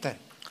prezbiteri.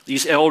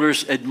 These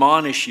elders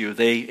admonish you,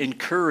 they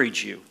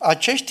encourage you.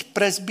 Acești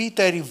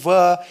prezbiteri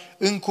vă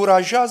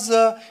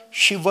încurajează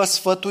și vă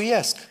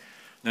sfătuiesc.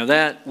 Now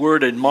that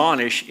word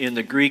admonish in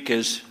the Greek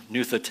is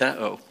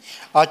nutheteo.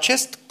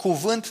 Acest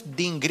cuvânt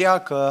din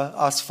greacă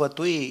a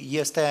sfătui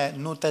este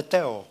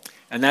nuteteo.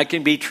 And that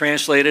can be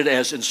translated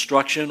as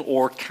instruction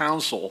or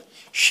counsel.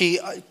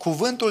 Și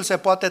cuvântul se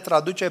poate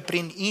traduce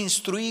prin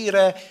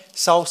instruire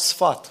sau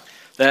sfat.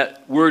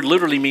 That word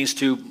literally means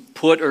to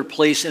put or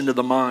place into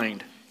the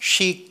mind.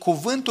 Și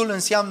cuvântul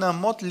înseamnă în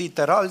mod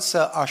literal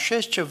să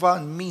așezi ceva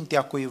în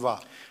mintea cuiva.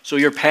 So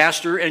your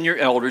pastor and your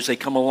elders, they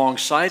come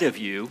alongside of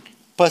you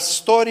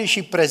Păstorii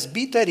și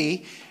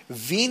prezbiterii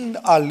vin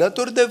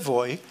alături de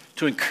voi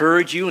to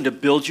encourage you and to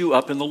build you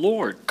up in the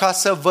Lord ca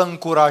să vă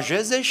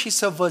încurajeze și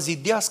să vă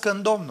zidească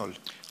în Domnul,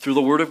 through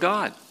the Word of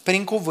God.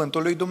 prin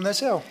cuvântul lui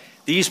Dumnezeu.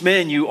 These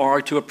men you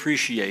are to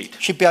appreciate.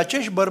 Și pe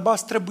acești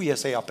bărbați trebuie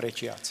să-i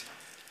apreciați.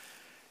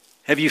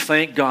 Have you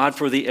thanked God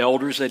for the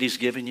elders that He's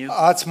given you?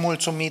 Ați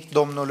mulțumit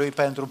Domnului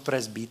pentru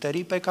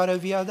prezbiterii pe care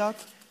vi-a dat?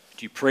 Do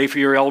you pray for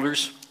your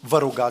elders? Vă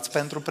rugați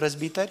pentru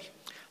prezbiteri?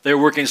 They're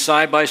working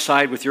side by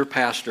side with your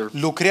pastor,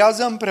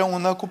 Lucrează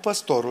împreună cu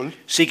păstorul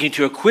seeking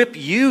to equip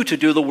you to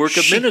do the work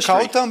of și ministry.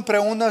 caută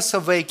împreună să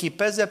vă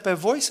echipeze pe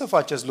voi să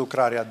faceți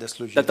lucrarea de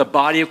slujire. That the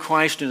body of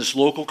Christ in its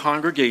local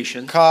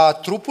congregation Ca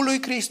trupul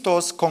lui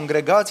Hristos,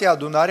 congregația,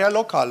 adunarea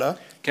locală,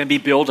 can be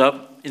built up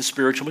in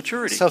spiritual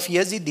maturity. să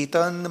fie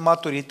zidită în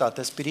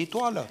maturitate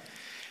spirituală.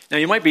 Now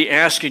you might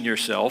be asking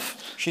yourself,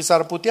 Și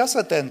s-ar putea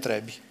să te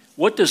întrebi,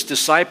 what does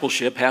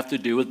discipleship have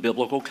to do with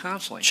biblical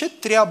counseling? ce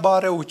treabă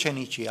are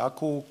ucenicia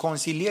cu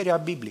consilierea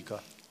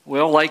biblică?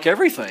 Well, like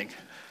everything,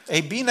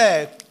 Ei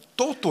bine,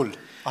 totul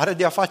are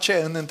de a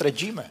face în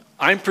întregime.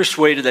 I'm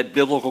persuaded that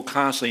biblical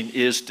counseling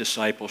is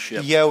discipleship.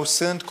 Eu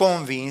sunt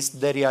convins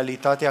de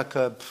realitatea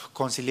că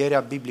consilierea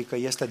biblică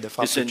este de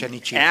fapt It's an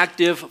ucenicie.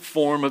 active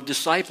form of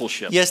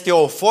discipleship. Este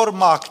o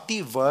formă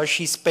activă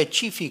și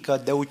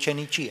specifică de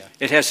ucenicie.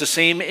 It has the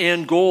same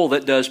end goal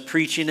that does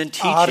preaching and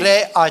teaching.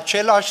 Are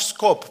același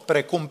scop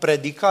precum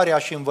predicarea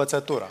și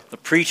învățătura. The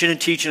preaching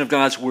and teaching of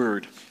God's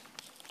word.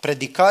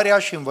 Predicarea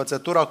și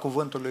învățătura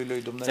cuvântului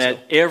lui Dumnezeu. That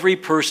every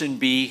person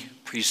be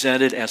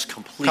presented as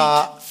complete,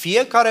 Ca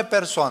fiecare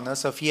persoană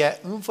să fie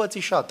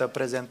înfățișată,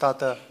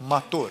 prezentată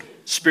matur,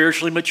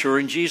 spiritually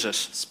mature in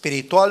Jesus.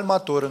 spiritual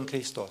matur în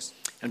Hristos.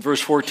 And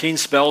verse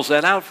 14 spells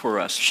that out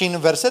for us. Și în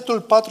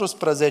versetul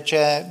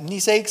 14 ni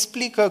se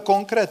explică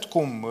concret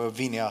cum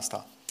vine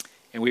asta.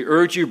 And we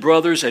urge you,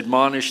 brothers,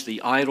 admonish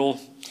the idle,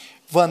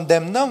 Vă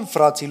îndemnăm,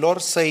 fraților,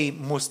 să-i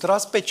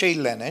mustrați pe cei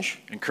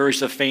leneși, encourage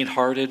the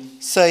faint-hearted,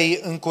 să-i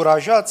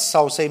încurajați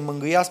sau să-i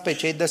mângâiați pe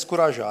cei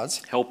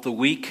descurajați, help the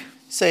weak,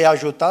 să-i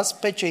ajutați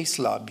pe cei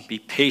slabi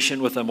be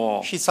patient with them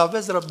all. și să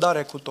aveți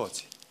răbdare cu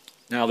toți.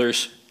 Now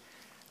there's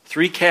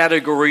three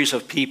categories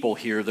of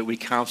people here that we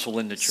counsel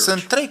in the church.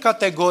 Sunt 3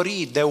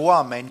 categorii de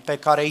oameni pe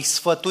care îi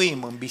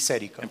sfătuim în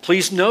biserică. And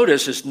please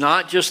notice it's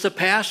not just the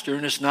pastor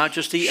and it's not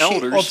just the Și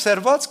elders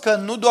observați că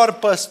nu doar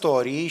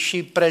păstorii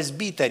și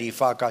prezbiterii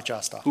fac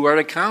aceasta. who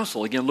are to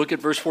counsel. Again, look at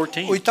verse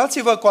 14.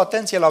 Uitați-vă cu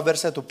atenție la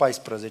versetul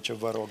 14,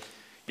 vă rog.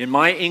 In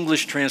my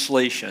English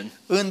translation,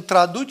 În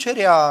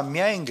traducerea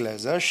mea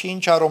engleză și în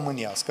cea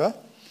românească,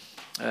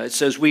 It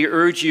says, we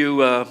urge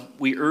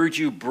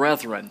you,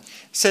 brethren.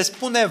 Se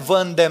spune vă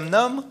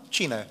îndemnăm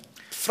cine?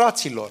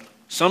 Fraților.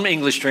 Some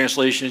English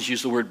translations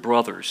use the word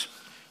brothers.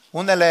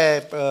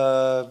 Unele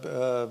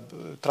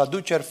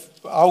traduceri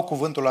au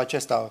cuvântul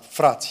acesta,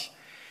 frați.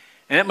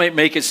 And it might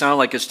make it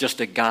sound like it's just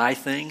a guy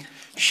thing.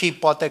 Și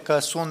poate că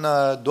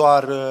sună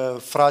doar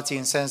frații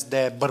în sens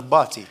de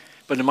bărbații.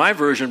 But in my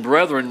version,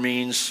 brethren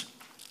means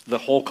the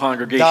whole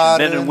congregation,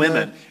 men and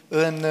women.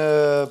 În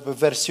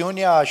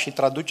versiunea și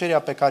traducerea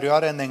pe care o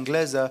are în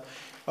engleză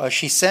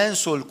și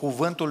sensul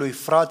cuvântului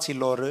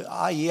fraților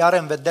are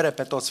în vedere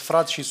pe toți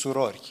frați și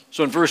surori.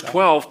 So in verse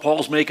 12,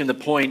 Paul's making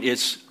the point,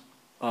 it's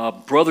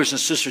brothers and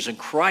sisters in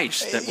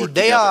Christ that work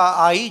Ideea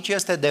together. aici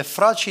este de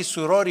frați și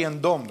surori în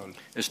Domnul.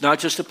 It's not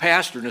just the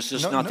pastor, and it's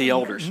just not the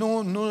elders.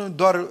 Nu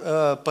doar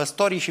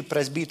păstorii și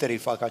prezbiterii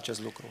fac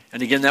acest lucru.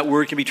 And again, that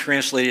word can be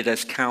translated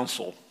as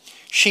counsel.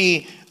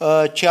 Și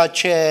ceea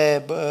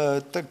ce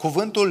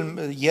cuvântul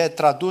e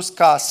tradus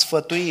ca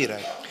sfătuire,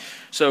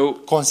 So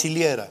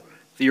consiliere.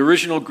 the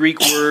original Greek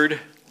word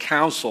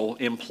counsel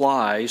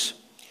implies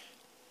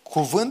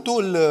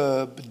Cuvântul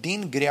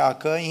din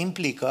greacă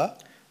implică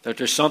that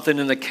there's something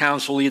in the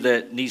counselee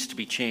that needs to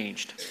be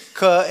changed.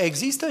 că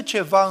există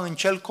ceva în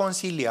cel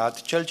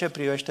consiliat,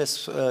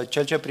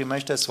 cel ce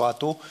primește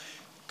sfatul,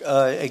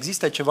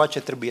 există ceva ce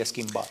trebuie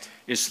schimbat.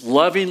 It's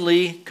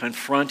lovingly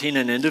confronting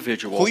an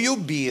individual Cu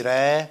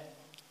iubire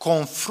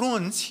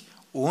confrunți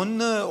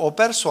o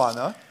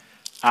persoană,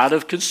 out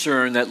of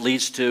concern that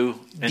leads to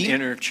an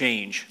inner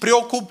change.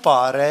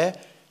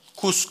 preocupare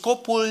cu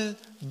scopul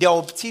de a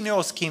obține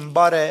o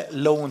schimbare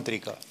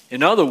lăuntrică.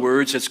 In other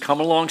words, it's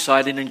come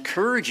alongside and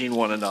encouraging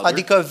one another.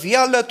 Adică vii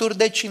alături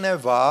de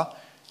cineva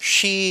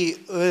și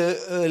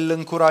îl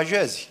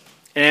încurajezi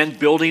And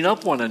building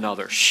up one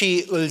another,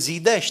 și îl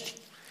zidești,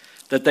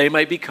 that they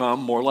might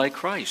become more like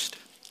Christ.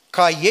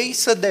 ca ei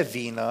să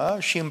devină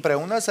și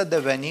împreună să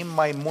devenim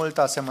mai mult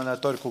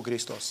asemănători cu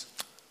Hristos.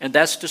 And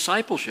that's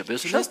discipleship, isn't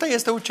Și it? asta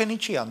este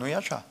ucenicia, nu-i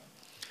așa?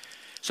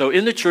 So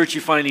in the church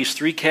you find these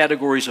three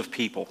categories of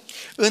people.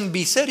 În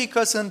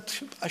biserică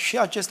sunt și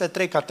aceste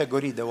trei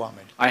categorii de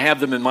oameni. I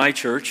have them in my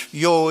church.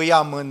 Eu îi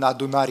am în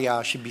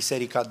adunarea și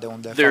biserica de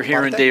unde They're fac here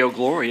in parte Deo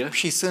Gloria.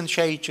 și sunt și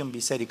aici în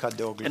biserica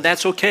de And Ogloria.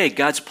 that's okay.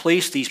 God's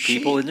placed these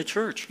people in the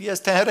church.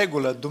 Este în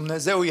regulă,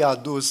 Dumnezeu i-a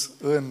adus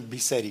în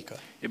biserică.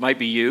 It might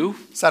be you.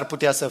 S-ar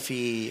putea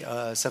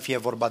să fie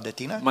vorba de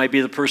tine, It might be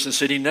the person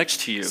sitting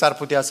next to you. s-ar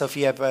putea să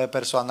fie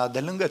persoana de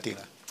lângă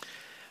tine.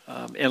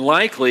 And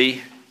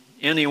likely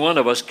any one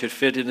of us could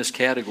fit in this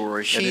category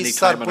at Și any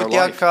s-ar time in our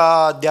putea life.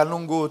 ca de-a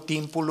lungul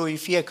timpului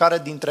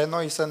fiecare dintre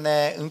noi să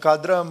ne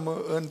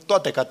încadrăm în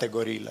toate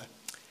categoriile.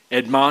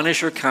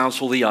 Admonish or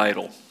counsel the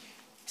idle.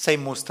 Să-i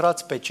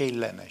mustrați pe cei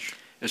leneși.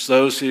 It's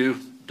those who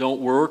don't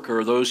work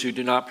or those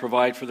who do not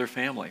provide for their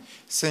family.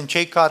 Sunt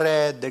cei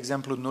care, de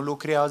exemplu, nu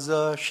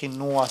lucrează și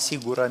nu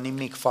asigură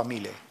nimic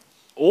familiei.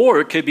 Or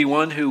it could be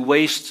one who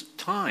wastes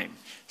time.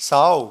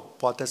 Sau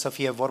poate să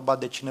fie vorba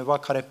de cineva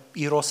care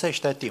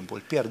irosește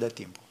timpul, pierde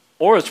timpul.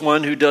 Or it's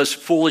one who does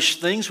foolish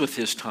things with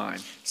his time.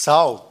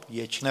 Sau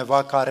e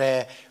cineva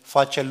care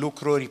face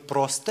lucruri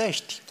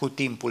prostești cu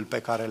timpul pe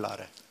care îl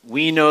are.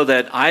 We know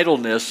that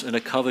idleness in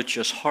a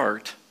covetous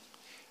heart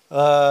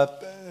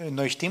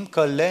Noi știm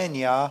că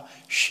lenia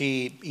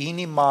și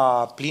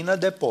inima plină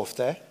de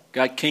pofte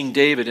got King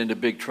David into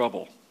big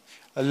trouble.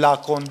 l-a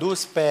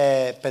condus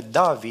pe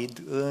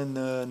David în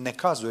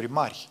necazuri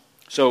mari.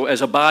 So as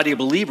a body of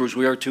believers,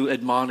 we are to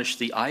admonish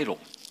the idle.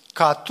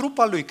 Ca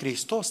trupa lui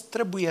Hristos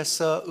trebuie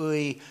să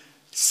îi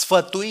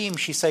sfătuim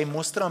și să-i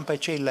mustrăm pe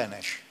cei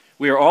leneși.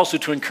 We are also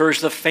to encourage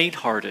the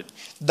faint-hearted.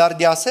 Dar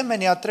de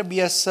asemenea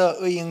trebuie să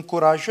îi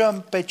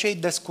încurajăm pe cei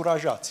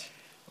descurajați.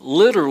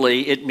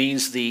 Literally, it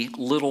means the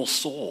little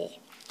soul,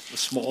 the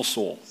small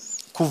soul.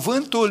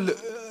 Cuvântul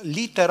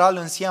literal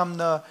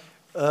înseamnă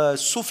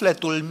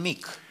sufletul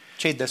mic,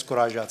 cei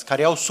descurajați,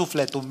 care au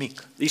sufletul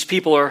mic. These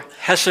people are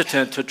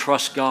hesitant to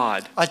trust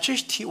God.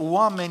 Acești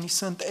oameni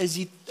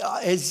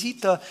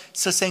ezită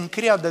să se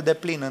încreadă de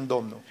plin în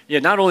Domnul.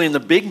 Yeah, not only in the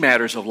big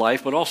matters of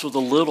life, but also the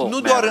little Nu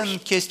doar matters. în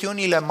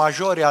chestiunile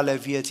majore ale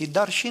vieții,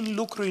 dar și în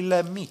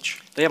lucrurile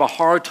mici. They have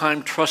a hard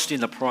time trusting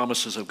the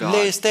promises of Le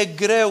God. este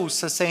greu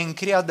să se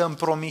încreadă în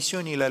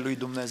promisiunile lui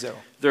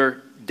Dumnezeu. They're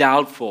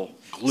doubtful,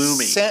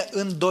 gloomy, Se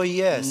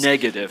îndoiesc,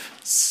 negative.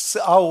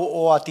 au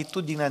o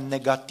atitudine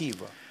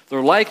negativă.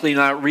 They're likely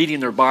not reading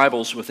their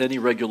Bibles with any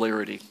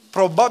regularity.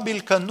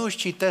 Probabil că nu-și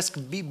citesc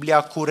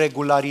Biblia cu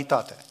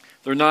regularitate.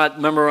 They're not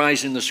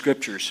memorizing the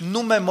scriptures. Nu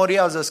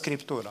memoriază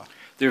Scriptura.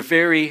 They're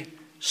very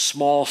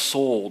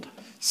small-souled.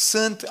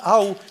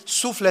 Au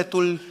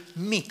sufletul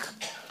mic.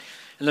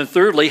 And then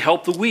thirdly,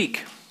 help the weak.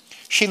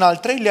 Și în al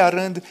treilea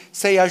rând,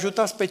 să-i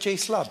ajutați pe cei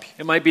slabi.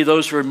 It might be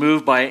those who are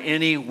moved by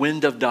any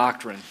wind of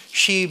doctrine.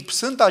 Și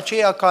sunt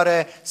aceia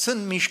care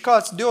sunt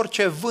mișcați de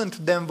orice vânt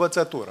de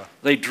învățătură.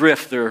 They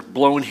drift, they're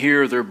blown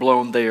here, they're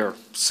blown there.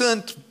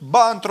 Sunt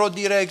ba într-o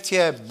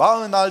direcție,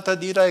 ba în altă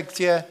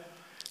direcție.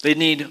 They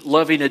need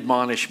loving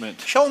admonishment.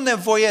 Și au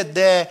nevoie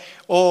de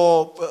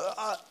o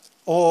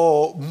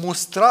o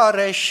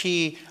mustrare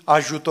și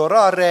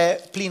ajutorare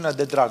plină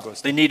de dragoste.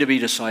 They need to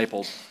be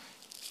discipled.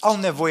 Au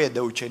nevoie de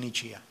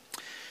ucenicie.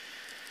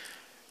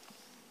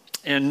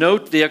 And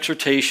note the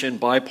exhortation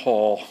by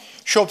Paul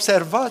Și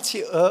observați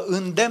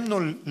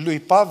îndemnul lui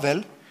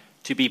Pavel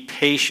to be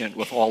patient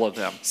with all of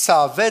them. să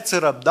aveți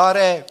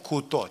răbdare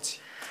cu toți.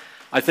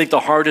 I think the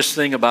hardest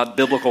thing about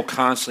biblical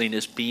counseling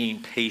is being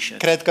patient.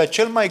 Cred că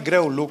cel mai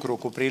greu lucru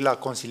cu privire la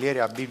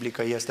consilierea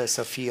biblică este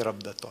să fii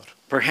răbdător.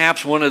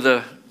 Perhaps one of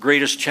the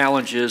greatest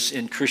challenges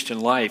in Christian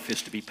life is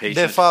to be patient.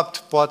 De fapt,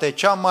 poate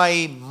cea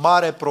mai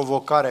mare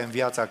provocare în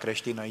viața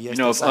creștină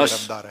este să ai us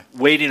răbdare.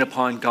 waiting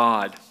upon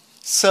God,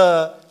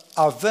 Să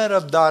avem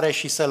răbdare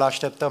și să-L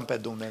așteptăm pe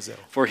Dumnezeu.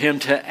 for Him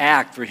to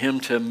act, for Him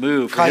to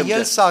move, Ca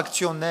El să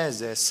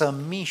acționeze, să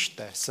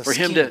miște, să for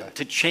Him schimbe.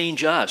 to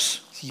change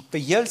us,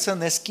 Pe El să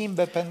ne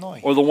schimbe pe noi.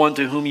 or the one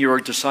to whom you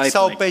are Sau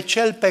discipling. pe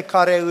Cel pe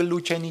care îl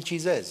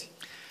ucenicizezi.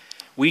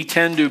 We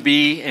tend to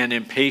be an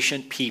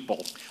impatient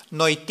people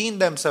Noi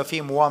tindem să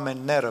fim oameni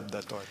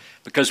nerăbdători,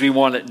 because we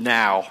want it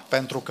now.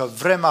 pentru că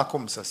vrem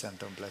acum să se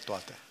întâmple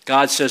toate.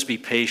 God says, be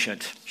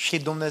patient. Și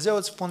Dumnezeu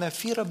îți spune,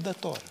 fii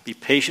răbdător. Be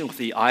patient with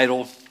the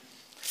idle,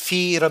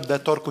 Fii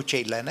răbdător cu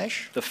cei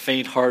leneși, the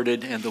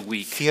faint-hearted, and the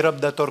weak. fii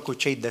răbdător cu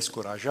cei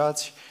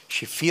descurajați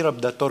și fii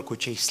răbdător cu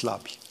cei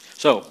slabi.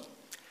 So,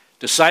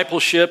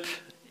 discipleship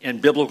and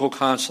biblical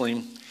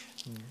counseling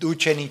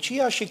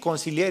Ucenicia și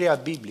consilierea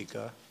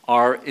biblică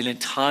are an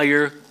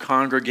entire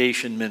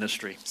congregation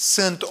ministry.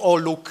 sunt o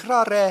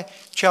lucrare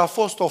ce a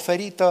fost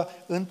oferită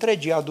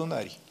întregii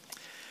adunări.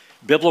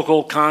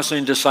 Biblical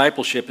counseling and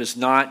discipleship is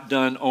not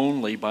done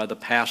only by the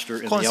pastor and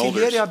the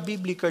Consilierea elders.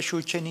 biblică și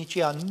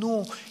ucenicia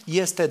nu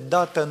este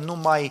dată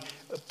numai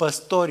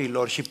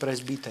păstorilor și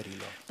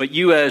prezbiterilor. But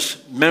you as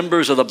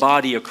members of the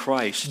body of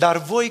Christ, Dar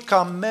voi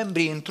ca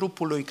membri în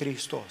trupul lui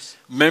Hristos,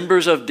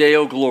 members of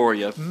Deo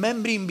Gloria,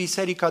 membri în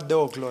Biserica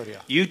Deo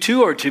Gloria, you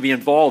too are to be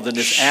involved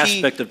in this și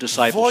aspect of voi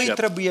discipleship.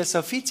 trebuie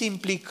să fiți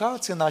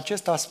implicați în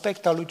acest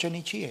aspect al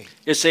uceniciei.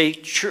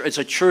 It's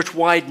a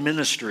church-wide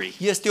ministry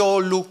Este o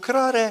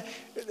lucrare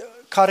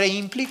care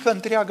implică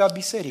întreaga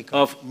biserică.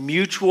 of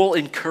mutual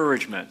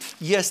encouragement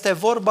Este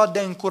vorba de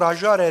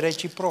încurajare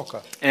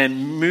reciprocă and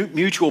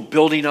mutual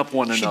building up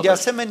one și de another.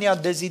 asemenea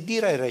de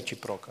zidire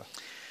reciprocă.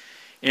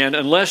 And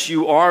unless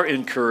you are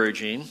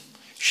encouraging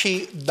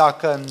Și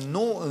dacă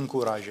nu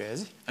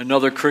încurajezi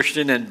another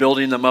Christian and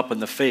building them up in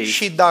the faith,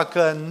 și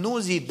dacă nu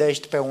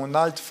zidești pe un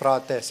alt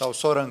frate sau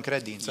soră în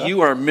credință,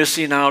 you are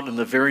missing out on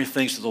the very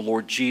things that the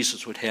Lord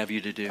Jesus would have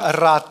you to do.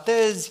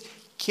 ratezi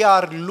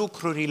chiar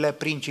lucrurile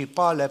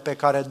principale pe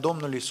care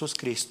Domnul Iisus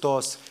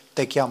Hristos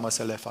te cheamă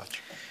să le faci.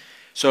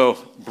 So,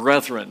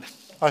 brethren,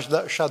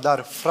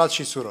 Așadar, frați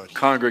și surori,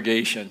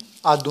 congregation,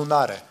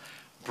 adunare,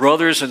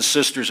 brothers and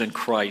sisters in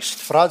Christ,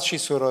 frați și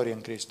surori în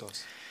Hristos,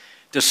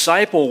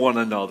 disciple one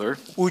another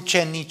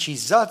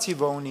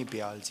ucenicizați-vă unii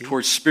pe alții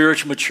towards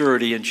spiritual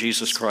maturity in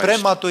Jesus spre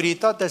Christ,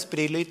 maturitate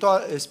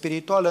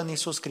spirituală în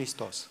Iisus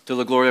Hristos, to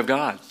the glory of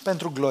God.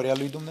 pentru gloria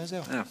lui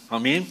Dumnezeu. Yeah.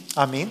 Amen?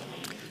 Amin?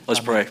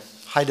 Let's pray.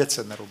 Haideți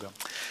să ne rugăm.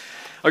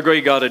 Our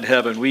great God in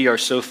heaven, we are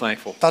so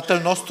thankful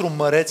Tatăl nostru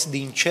măreț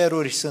din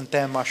ceruri,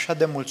 suntem așa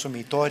de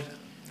mulțumitori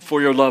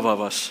for your love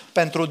of us.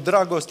 pentru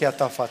dragostea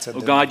ta față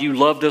Oh de noi. God, you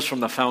loved us from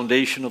the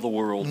foundation of the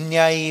world,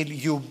 Ne-ai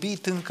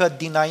iubit încă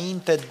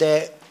dinainte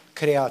de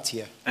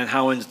creație and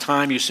how in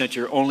time you sent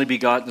your only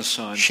begotten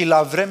Son și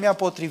la vremea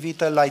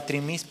potrivită l-ai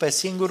trimis pe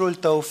singurul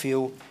tău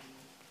fiu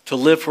to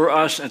live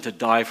for us and to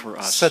die for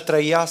us, să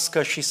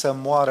trăiască și să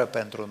moară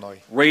pentru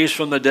noi, raised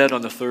from the dead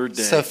on the third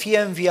să day, fie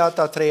înviat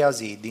a treia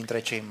zi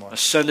dintre cei morți,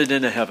 ascended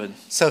into heaven.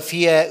 să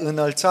fie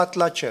înălțat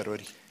la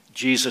ceruri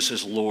Jesus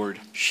is Lord.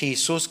 și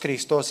Iisus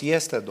Hristos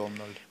este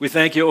Domnul. We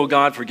thank you, O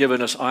God, for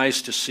giving us eyes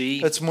to see,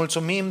 Îți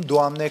mulțumim,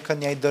 Doamne, că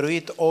ne-ai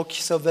dăruit ochi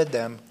să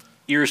vedem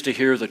ears to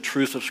hear the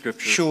truth of și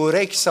Scripture,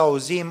 urechi să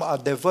auzim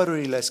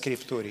adevărurile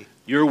Scripturii.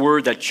 your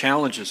word that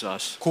challenges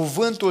us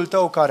Cuvântul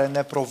tău care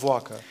ne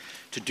provoacă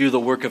to do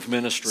the work of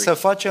ministry. să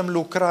facem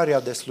lucrarea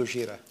de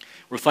slujire.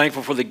 We're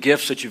thankful for the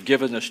gifts that you've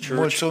given this church.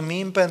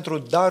 Mulțumim pentru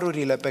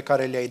darurile pe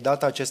care le-ai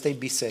dat acestei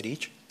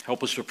biserici.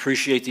 Help us to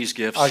appreciate these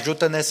gifts,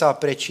 Ajută-ne să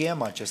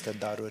apreciem aceste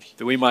daruri,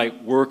 that we might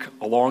work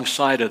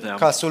alongside of them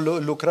ca să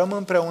lucrăm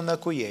împreună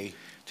cu ei,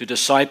 to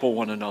disciple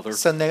one another,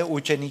 să ne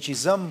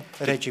ucenicizăm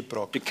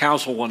reciproc, to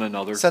counsel one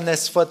another, să ne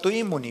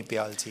sfătuim unii pe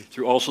alții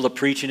through also the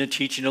preaching and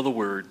teaching of the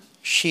word,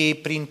 și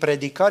prin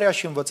predicarea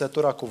și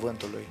învățătura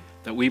cuvântului,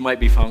 that we might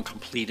be found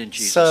complete in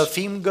să Jesus.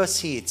 fim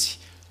găsiți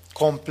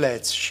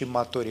compleți și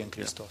maturi în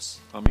Hristos.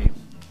 Amen.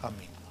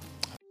 Amin.